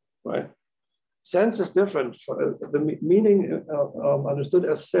 right? Sense is different. The meaning understood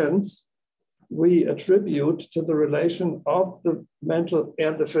as sense, we attribute to the relation of the mental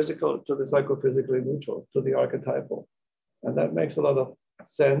and the physical to the psychophysically neutral, to the archetypal. And that makes a lot of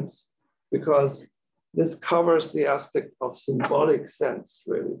sense because this covers the aspect of symbolic sense,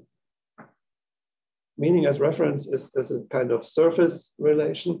 really. Meaning as reference is a kind of surface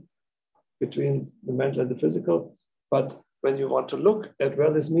relation between the mental and the physical. But when you want to look at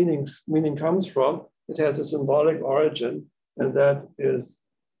where this meaning comes from, it has a symbolic origin, and that is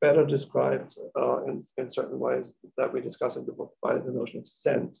better described in certain ways that we discuss in the book by the notion of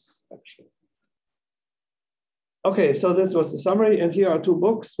sense, actually. Okay, so this was the summary, and here are two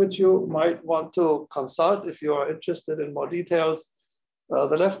books which you might want to consult if you are interested in more details.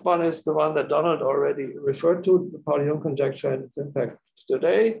 The left one is the one that Donald already referred to, the Pauli-Jung conjecture and its impact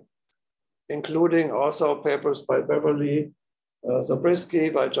today, including also papers by Beverly Zabriskie,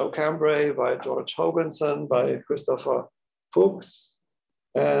 by Joe Cambray, by George Hoganson, by Christopher Fuchs,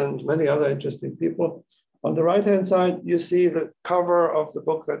 and many other interesting people. On the right-hand side, you see the cover of the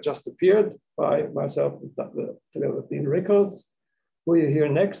book that just appeared by myself, together with Dean Rickles, who you hear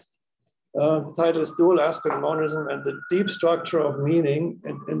next. The title is Dual Aspect Monism and the Deep Structure of Meaning.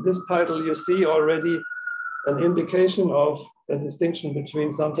 And in this title, you see already an indication of a distinction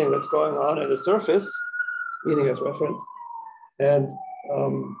between something that's going on at the surface, meaning as reference, and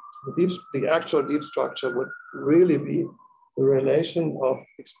the actual deep structure would really be the relation of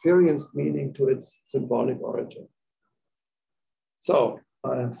experienced meaning to its symbolic origin. So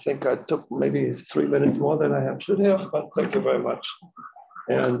I think I took maybe 3 minutes more than I should have, but thank you very much.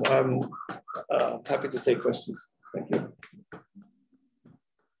 And I'm happy to take questions. Thank you.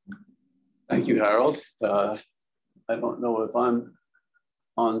 Thank you, Harald. I don't know if I'm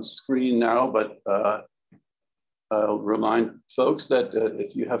on screen now, but I'll remind folks that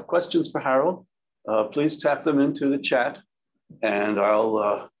if you have questions for Harald, please tap them into the chat, and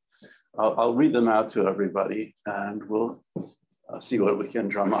I'll read them out to everybody, and we'll see what we can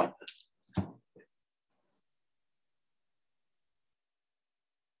drum up.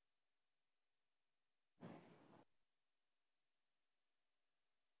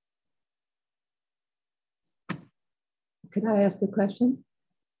 Could I ask a question?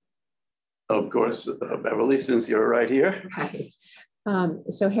 Of course, Beverly, since you're right here.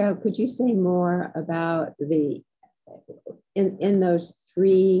 So Harold, could you say more about in those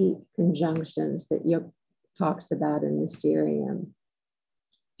 3 conjunctions that Jung talks about in Mysterium?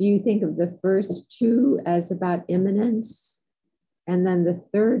 Do you think of the first 2 as about immanence? And then the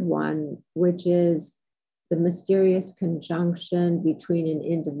third one, which is the mysterious conjunction between an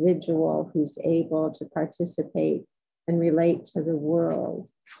individual who's able to participate and relate to the world,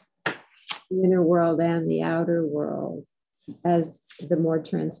 the inner world and the outer world, as the more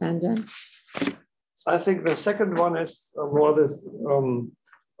transcendent? I think the second one is more this,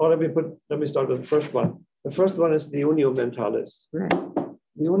 let me start with the first one. The first one is the unio mentalis. Right.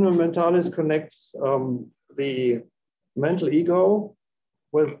 The unio mentalis connects the mental ego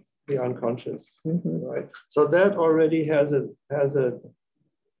with the unconscious, right? So that already has an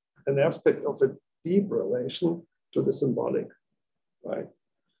aspect of a deep relation to the symbolic, right?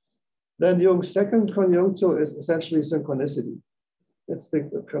 Then Jung's second conjunctio is essentially synchronicity. It's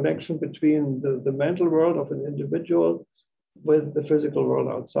the connection between the mental world of an individual with the physical world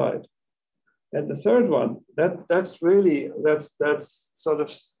outside. And the third one, that's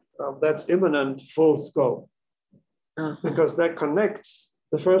immanent full scope, because that connects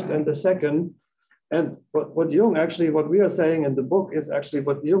the first and the second. And what Jung actually, what we are saying in the book is actually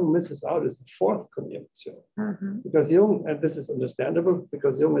what Jung misses out is the fourth conjunctio. Because Jung, and this is understandable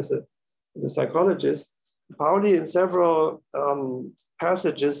because Jung is a psychologist, Pauli in several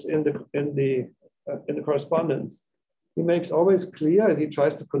passages in the correspondence, he makes always clear, and he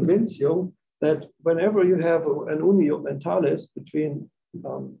tries to convince Jung that whenever you have an unio mentalis between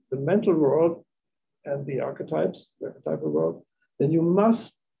the mental world and the archetypal world, then you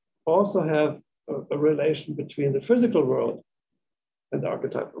must also have a relation between the physical world and the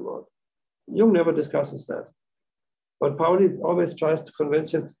archetypal world. Jung never discusses that. But Pauli always tries to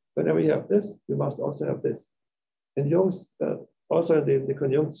convince him, whenever you have this, you must also have this. And Jung's also in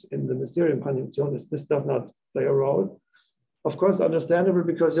the Mysterium conjunction, this does not play a role. Of course, understandable,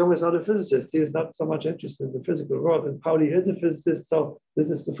 because Jung is not a physicist. He is not so much interested in the physical world, and Pauli is a physicist, so this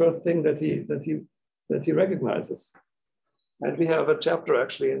is the first thing that he recognizes. And we have a chapter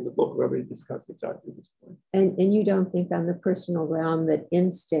actually in the book where we discuss exactly this point. And you don't think on the personal realm that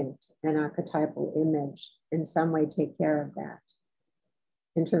instinct and archetypal image in some way take care of that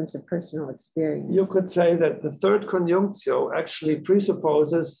in terms of personal experience? You could say that the third conjunctio actually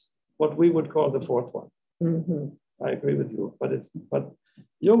presupposes what we would call the fourth one. I agree with you, but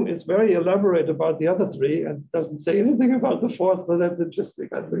Jung is very elaborate about the other 3 and doesn't say anything about the fourth, so that's interesting,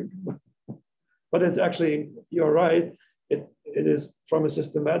 I think. But it's actually, you're right, it is, from a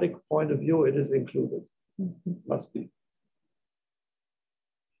systematic point of view, it is included. Must be.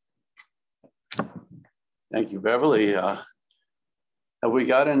 Thank you, Beverly. Have we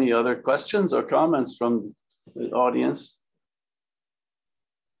got any other questions or comments from the audience?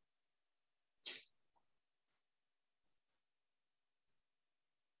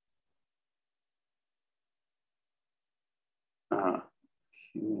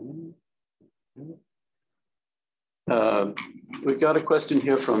 We've got a question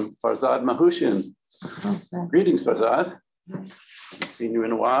here from Farzad Mahushin. Greetings, Farzad. haven't seen you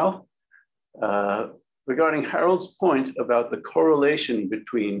in a while. Regarding Harold's point about the correlation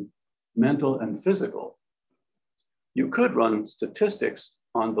between mental and physical, you could run statistics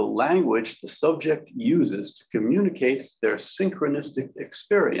on the language the subject uses to communicate their synchronistic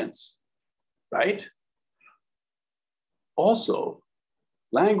experience, right? Also,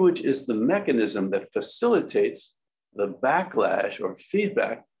 language is the mechanism that facilitates the backlash or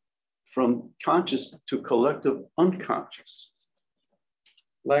feedback from conscious to collective unconscious.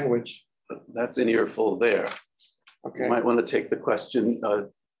 Language. That's an earful there. Okay. You might want to take the question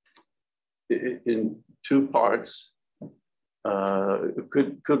in two parts.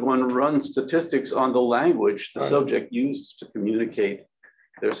 Could one run statistics on the language the subject used to communicate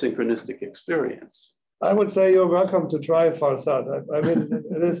their synchronistic experience? I would say you're welcome to try, Farsad. I mean,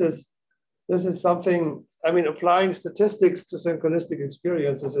 this is something, I mean, applying statistics to synchronistic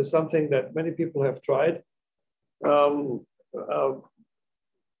experiences is something that many people have tried.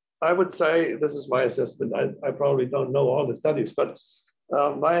 I would say, this is my assessment, I probably don't know all the studies, but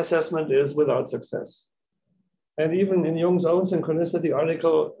my assessment is without success. And even in Jung's own synchronicity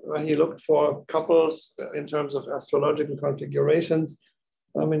article, where he looked for couples in terms of astrological configurations,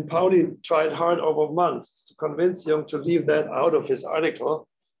 I mean, Pauli tried hard over months to convince Jung to leave that out of his article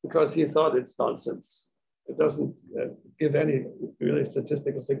because he thought it's nonsense. It doesn't give any really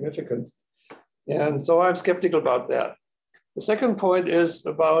statistical significance. And so I'm skeptical about that. The second point is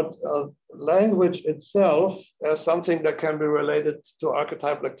about language itself as something that can be related to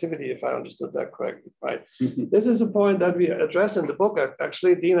archetypal activity, if I understood that correctly, right? Mm-hmm. This is a point that we address in the book,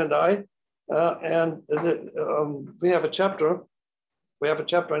 actually, Dean and I, we have a chapter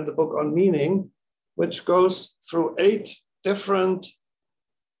in the book on meaning, which goes through 8 different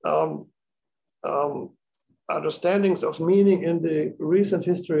understandings of meaning in the recent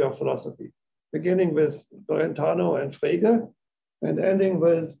history of philosophy, beginning with Brentano and Frege, and ending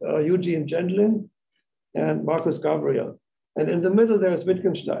with Eugene Gendlin and Marcus Gabriel. And in the middle, there's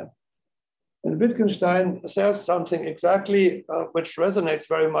Wittgenstein. And Wittgenstein says something exactly which resonates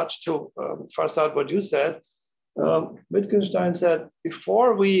very much to Farsad, what you said. Wittgenstein said,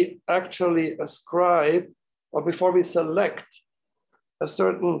 before we actually ascribe or before we select a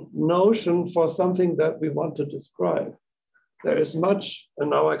certain notion for something that we want to describe, there is much,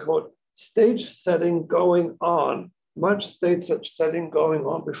 and now I quote, stage setting going on, much stage setting going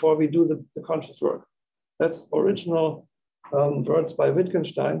on before we do the conscious work. That's original words by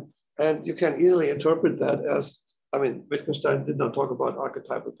Wittgenstein. And you can easily interpret that as, I mean, Wittgenstein did not talk about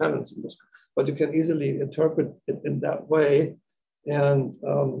archetypal patterns in this, but you can easily interpret it in that way. And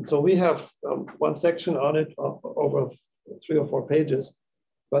so we have one section on it over 3 or 4 pages,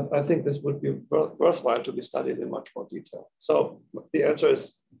 but I think this would be worthwhile to be studied in much more detail. So the answer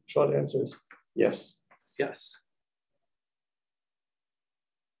is, short answer is yes. Yes.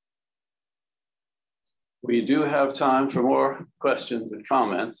 We do have time for more questions and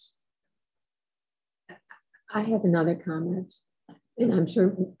comments. I have another comment, and I'm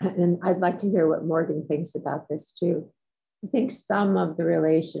sure, and I'd like to hear what Morgan thinks about this too. I think some of the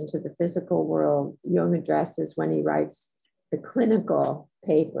relation to the physical world Jung addresses when he writes the clinical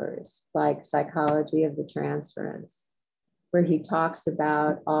papers, like Psychology of the Transference, where he talks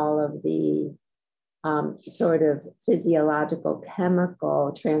about all of the sort of physiological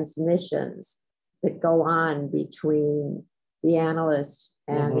chemical transmissions that go on between the analyst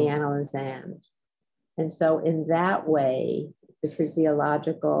and the analysand. And so in that way, the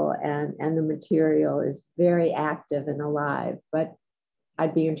physiological and the material is very active and alive. But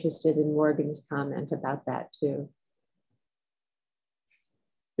I'd be interested in Morgan's comment about that too.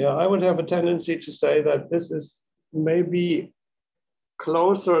 Yeah, I would have a tendency to say that this is maybe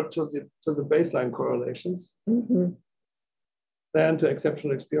closer to the baseline correlations than to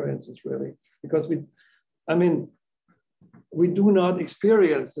exceptional experiences, really. Because we do not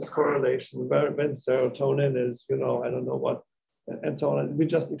experience this correlation when serotonin is, I don't know what, and so on. We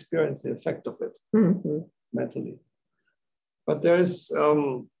just experience the effect of it mentally. But there's,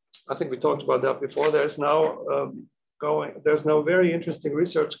 I think we talked about that before. There's now very interesting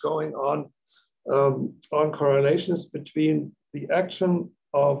research going on correlations between the action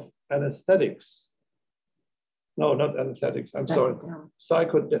of anesthetics. No, not anesthetics. I'm sorry.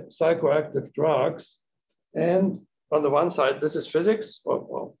 Psychoactive drugs, and on the one side, this is physics,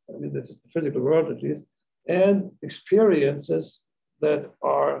 this is the physical world at least, and experiences that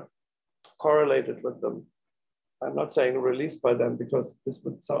are correlated with them. I'm not saying released by them because this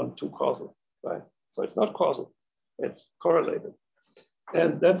would sound too causal, right? So it's not causal, it's correlated.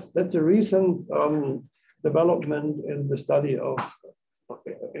 And that's a recent development in the study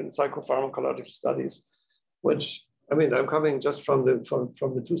in psychopharmacological studies, which I mean, I'm coming just from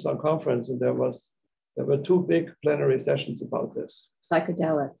the Tucson conference, and there were two big plenary sessions about this.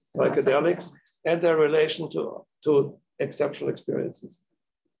 Psychedelics and their relation to exceptional experiences.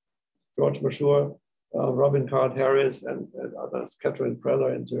 George Mashur, Robin Card Harris, and others, Catherine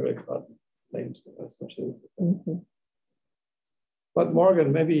Preller in Zurich, names that are associated with them. Mm-hmm. But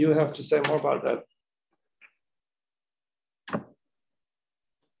Morgan, maybe you have to say more about that.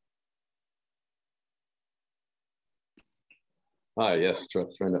 Hi, yes, trying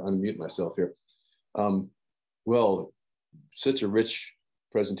to unmute myself here. Well, such a rich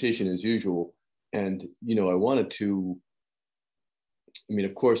presentation as usual. And, you know, I wanted to, I mean,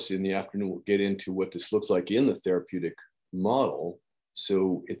 of course, in the afternoon, we'll get into what this looks like in the therapeutic model.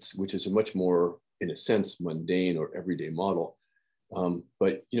 So which is a much more, in a sense, mundane or everyday model.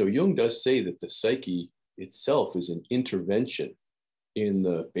 But, you know, Jung does say that the psyche itself is an intervention in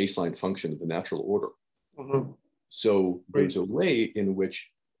the baseline function of the natural order. Mm-hmm. So there's a way in which,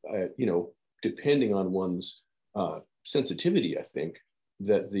 you know, depending on one's sensitivity, I think,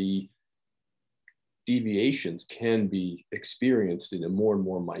 that the deviations can be experienced in a more and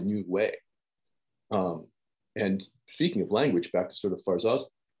more minute way. And speaking of language, back to sort of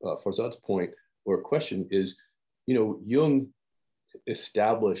Farzad's point or question is, you know, Jung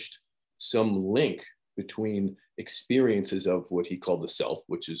established some link between experiences of what he called the self,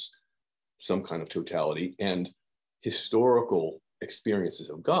 which is some kind of totality, and historical experiences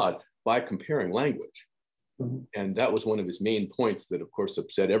of God by comparing language. Mm-hmm. And that was one of his main points that, of course,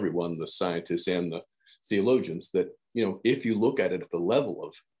 upset everyone, the scientists and the theologians, that, you know, if you look at it at the level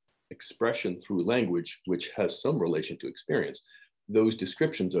of expression through language, which has some relation to experience, those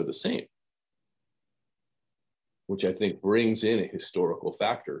descriptions are the same, which I think brings in a historical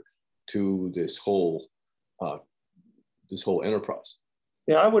factor to this whole enterprise.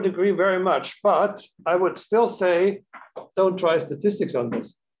 Yeah, I would agree very much, but I would still say, don't try statistics on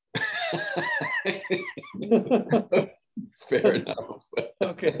this. Fair enough.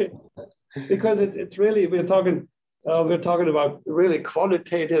 Okay, because it's really, we're talking about really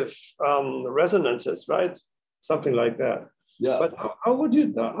qualitative resonances, right? Something like that. Yeah. But how would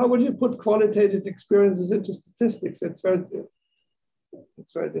you put qualitative experiences into statistics? It's very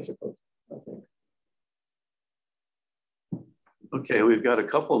difficult, I think. Okay, we've got a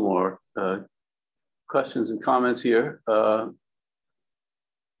couple more questions and comments here.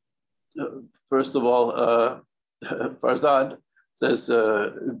 First of all, Farzad says,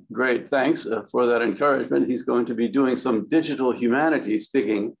 great, thanks for that encouragement. He's going to be doing some digital humanities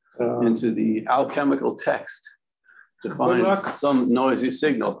digging into the alchemical text to find some noisy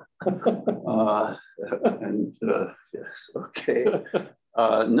signal. Yes, okay.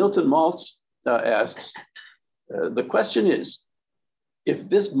 Nilton Maltz asks, the question is, if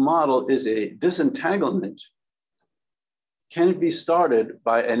this model is a disentanglement, can it be started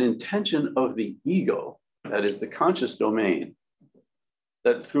by an intention of the ego, that is the conscious domain,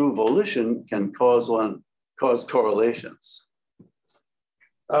 that through volition can cause correlations?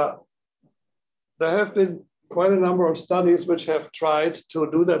 There have been quite a number of studies which have tried to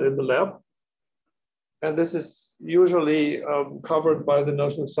do that in the lab. And this is usually covered by the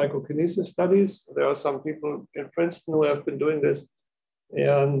notion of psychokinesis studies. There are some people in Princeton who have been doing this.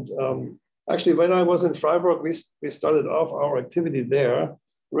 And actually, when I was in Freiburg, we started off our activity there,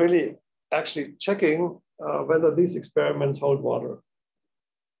 really actually checking whether these experiments hold water,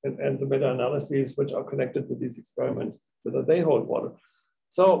 and the meta-analyses which are connected with these experiments, whether they hold water.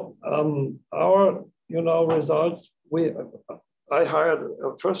 So our results, I hired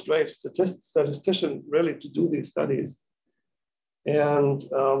a first-rate statistician really to do these studies, and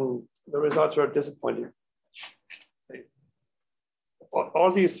the results were disappointing.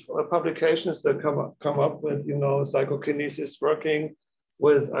 All these publications that come up with, psychokinesis working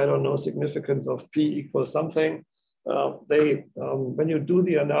with, I don't know, significance of P equals something, when you do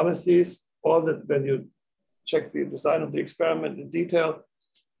the analyses, when you check the design of the experiment in detail,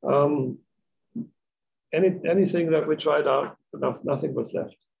 anything that we tried out, nothing was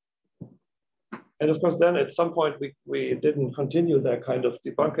left. And of course, then at some point we didn't continue that kind of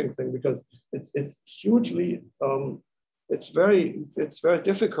debunking thing, because it's hugely, it's very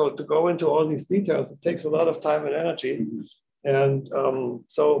difficult to go into all these details. It takes a lot of time and energy. And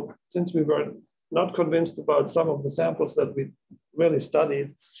so since we were not convinced about some of the samples that we really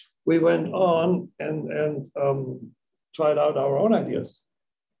studied, we went on and tried out our own ideas,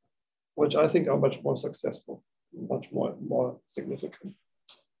 which I think are much more successful, much more significant,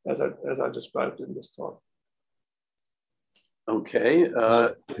 as I described in this talk. Okay.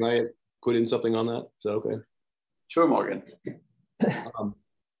 Can I put in something on that? Is that okay? Sure, Morgan.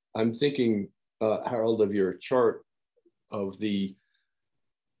 I'm thinking, Harold, of your chart of the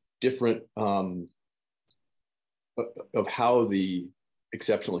different, of how the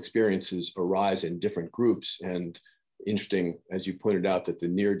exceptional experiences arise in different groups. And interesting, as you pointed out, that the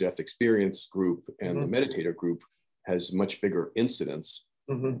near-death experience group and the meditator group has much bigger incidence.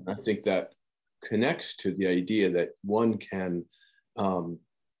 I think that connects to the idea that one can,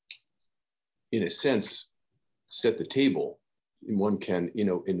 in a sense, set the table, and one can,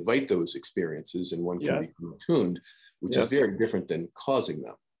 invite those experiences, and one can become attuned, which is very different than causing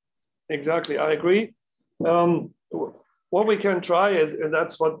them. Exactly, I agree. What we can try is, and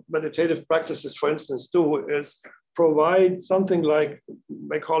that's what meditative practices, for instance, do, is provide something like,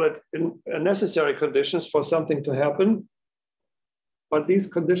 they call it necessary conditions for something to happen, but these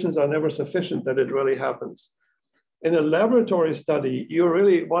conditions are never sufficient that it really happens. In a laboratory study, you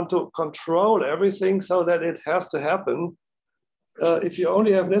really want to control everything so that it has to happen. If you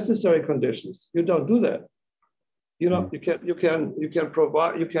only have necessary conditions, you don't do that. You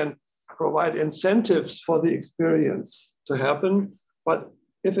can provide incentives for the experience to happen, but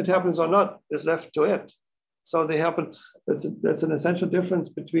if it happens or not is left to it. So they happen. That's an essential difference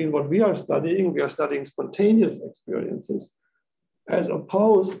between what we are studying. We are studying spontaneous experiences, as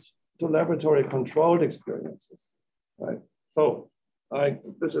opposed to laboratory controlled experiences, right? So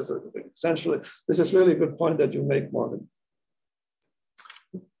this is really a good point that you make, Morgan.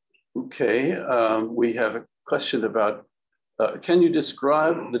 Okay, we have a question about, can you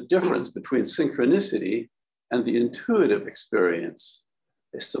describe the difference between synchronicity and the intuitive experience,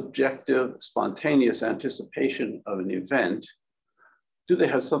 a subjective, spontaneous anticipation of an event? Do they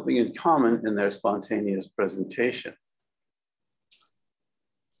have something in common in their spontaneous presentation?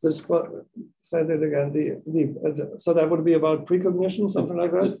 Say that again. So that would be about precognition, something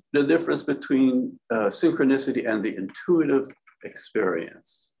like that? The difference between synchronicity and the intuitive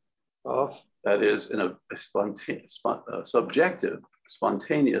experience. That is, in a subjective,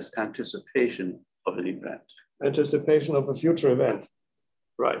 spontaneous anticipation of an event. Anticipation of a future event.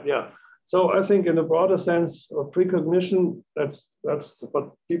 Right, yeah. So I think in a broader sense of precognition, that's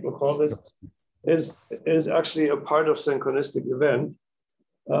what people call this, is actually a part of synchronistic event.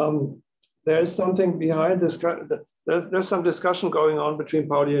 There's something behind this. There's some discussion going on between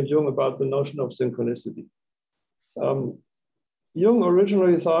Pauli and Jung about the notion of synchronicity. Jung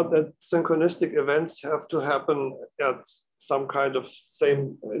originally thought that synchronistic events have to happen at some kind of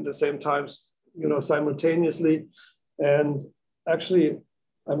in the same times, simultaneously. And actually,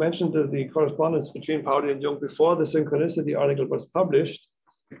 I mentioned the correspondence between Pauli and Jung before the synchronicity article was published.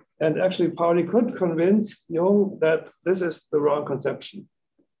 And actually, Pauli could convince Jung that this is the wrong conception.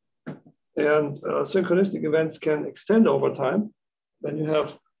 And synchronistic events can extend over time. Then you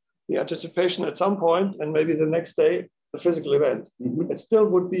have the anticipation at some point, and maybe the next day, the physical event. It still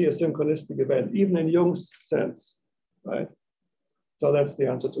would be a synchronistic event, even in Jung's sense, right? So that's the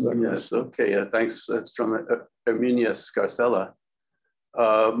answer to that question. Yes, okay, thanks. That's from Herminia Scarcella.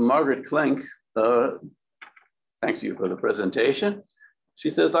 Margaret Klenk, thanks you for the presentation. She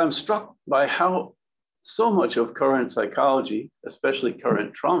says, I'm struck by how so much of current psychology, especially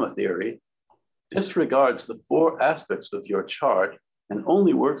current trauma theory, disregards the 4 aspects of your chart and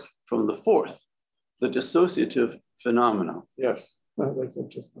only works from the 4th, the dissociative phenomenon. Yes, that's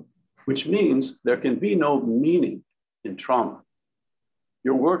interesting. Which means there can be no meaning in trauma.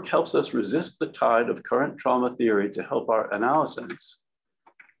 Your work helps us resist the tide of current trauma theory to help our analysis.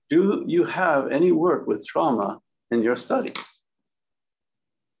 Do you have any work with trauma in your studies?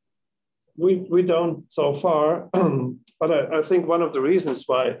 We don't so far, but I think one of the reasons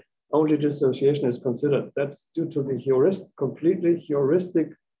why only dissociation is considered, that's due to the completely heuristic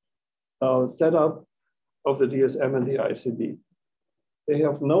setup of the DSM and the ICD. They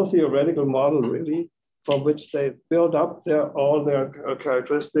have no theoretical model really from which they build up all their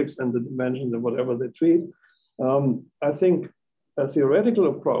characteristics and the dimensions and whatever they treat. I think a theoretical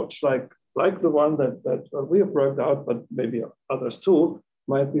approach like the one that we have worked out, but maybe others too,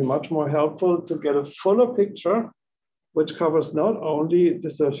 might be much more helpful to get a fuller picture, which covers not only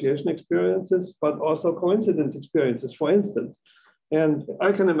dissociation experiences, but also coincidence experiences, for instance. And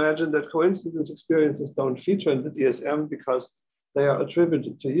I can imagine that coincidence experiences don't feature in the DSM because they are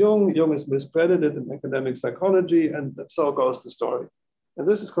attributed to Jung. Jung is miscredited in academic psychology, and so goes the story. And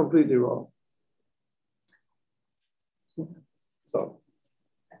this is completely wrong. So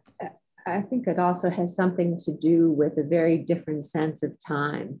I think it also has something to do with a very different sense of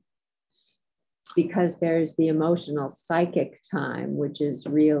time, because there's the emotional psychic time, which is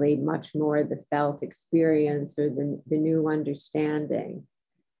really much more the felt experience or the new understanding,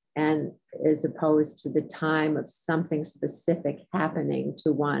 and as opposed to the time of something specific happening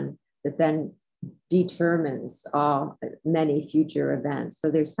to one that then determines many future events.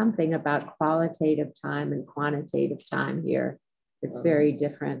 So there's something about qualitative time and quantitative time here. It's very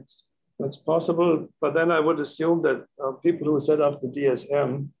different. That's possible, but then I would assume that people who set up the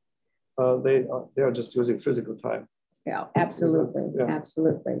DSM, they are just using physical time. Yeah, absolutely, yeah.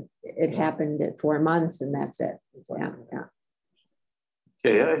 Absolutely. It happened at 4 months, and that's it. Yeah, yeah.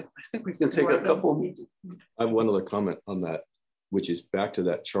 Okay, I think we can take a couple. I have one other comment on that, which is back to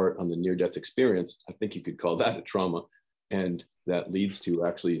that chart on the near-death experience. I think you could call that a trauma, and that leads to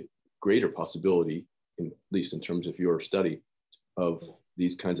actually greater possibility, at least in terms of your study, of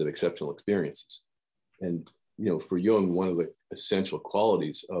these kinds of exceptional experiences. And for Jung, one of the essential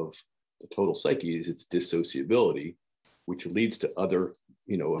qualities of the total psyche is its dissociability, which leads to other,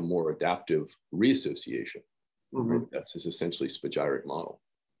 a more adaptive reassociation. Mm-hmm. That's his essentially spagyric model.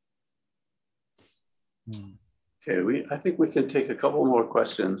 Okay, I think we can take a couple more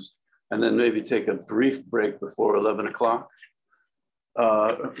questions and then maybe take a brief break before 11 o'clock.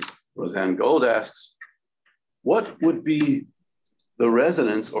 Roseanne Gold asks, what would be the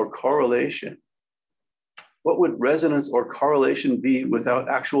resonance or correlation? What would resonance or correlation be without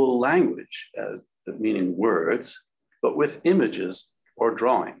actual language, as meaning words, but with images or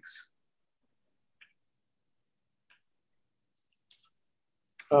drawings?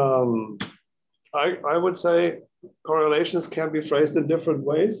 I would say correlations can be phrased in different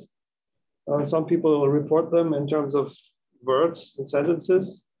ways. Some people will report them in terms of words and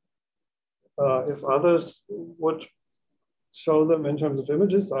sentences. If others would show them in terms of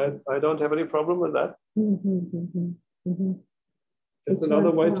images, I don't have any problem with that. It's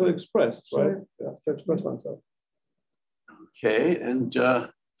another way to express, right? Yeah, to express oneself. Okay, and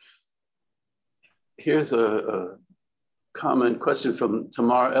here's a question from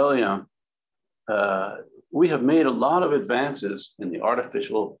Tamar Eliam. We have made a lot of advances in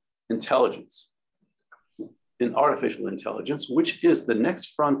artificial intelligence, which is the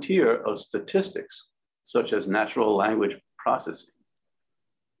next frontier of statistics, such as natural language processing.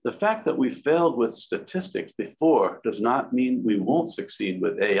 The fact that we failed with statistics before does not mean we won't succeed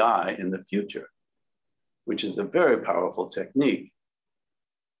with AI in the future, which is a very powerful technique,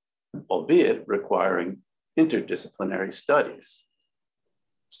 albeit requiring interdisciplinary studies.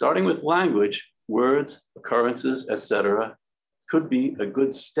 Starting with language, words, occurrences, etc., could be a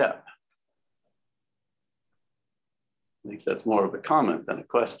good step. I think that's more of a comment than a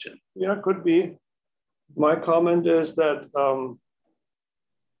question. Yeah, could be. My comment is that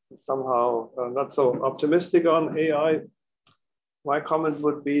somehow not so optimistic on AI. My comment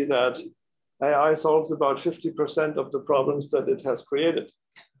would be that AI solves about 50% of the problems that it has created.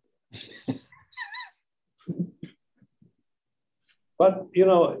 But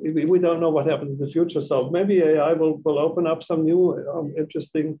we don't know what happens in the future. So maybe AI will open up some new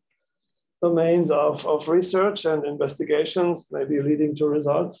interesting domains of research and investigations, maybe leading to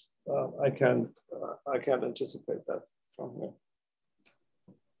results. I can't anticipate that from here.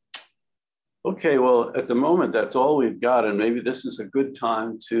 Okay, well, at the moment, that's all we've got. And maybe this is a good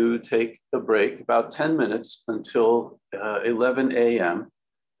time to take a break, about 10 minutes until 11 a.m.,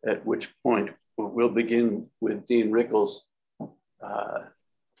 at which point we'll begin with Dean Rickles.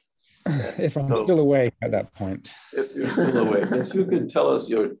 If I'm still awake at that point. If you're still awake, yes, you can tell us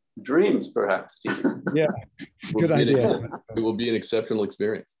your dreams, perhaps, Dean. Yeah, it's a good idea. It will be an exceptional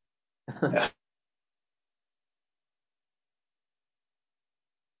experience.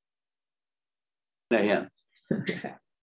 A.m.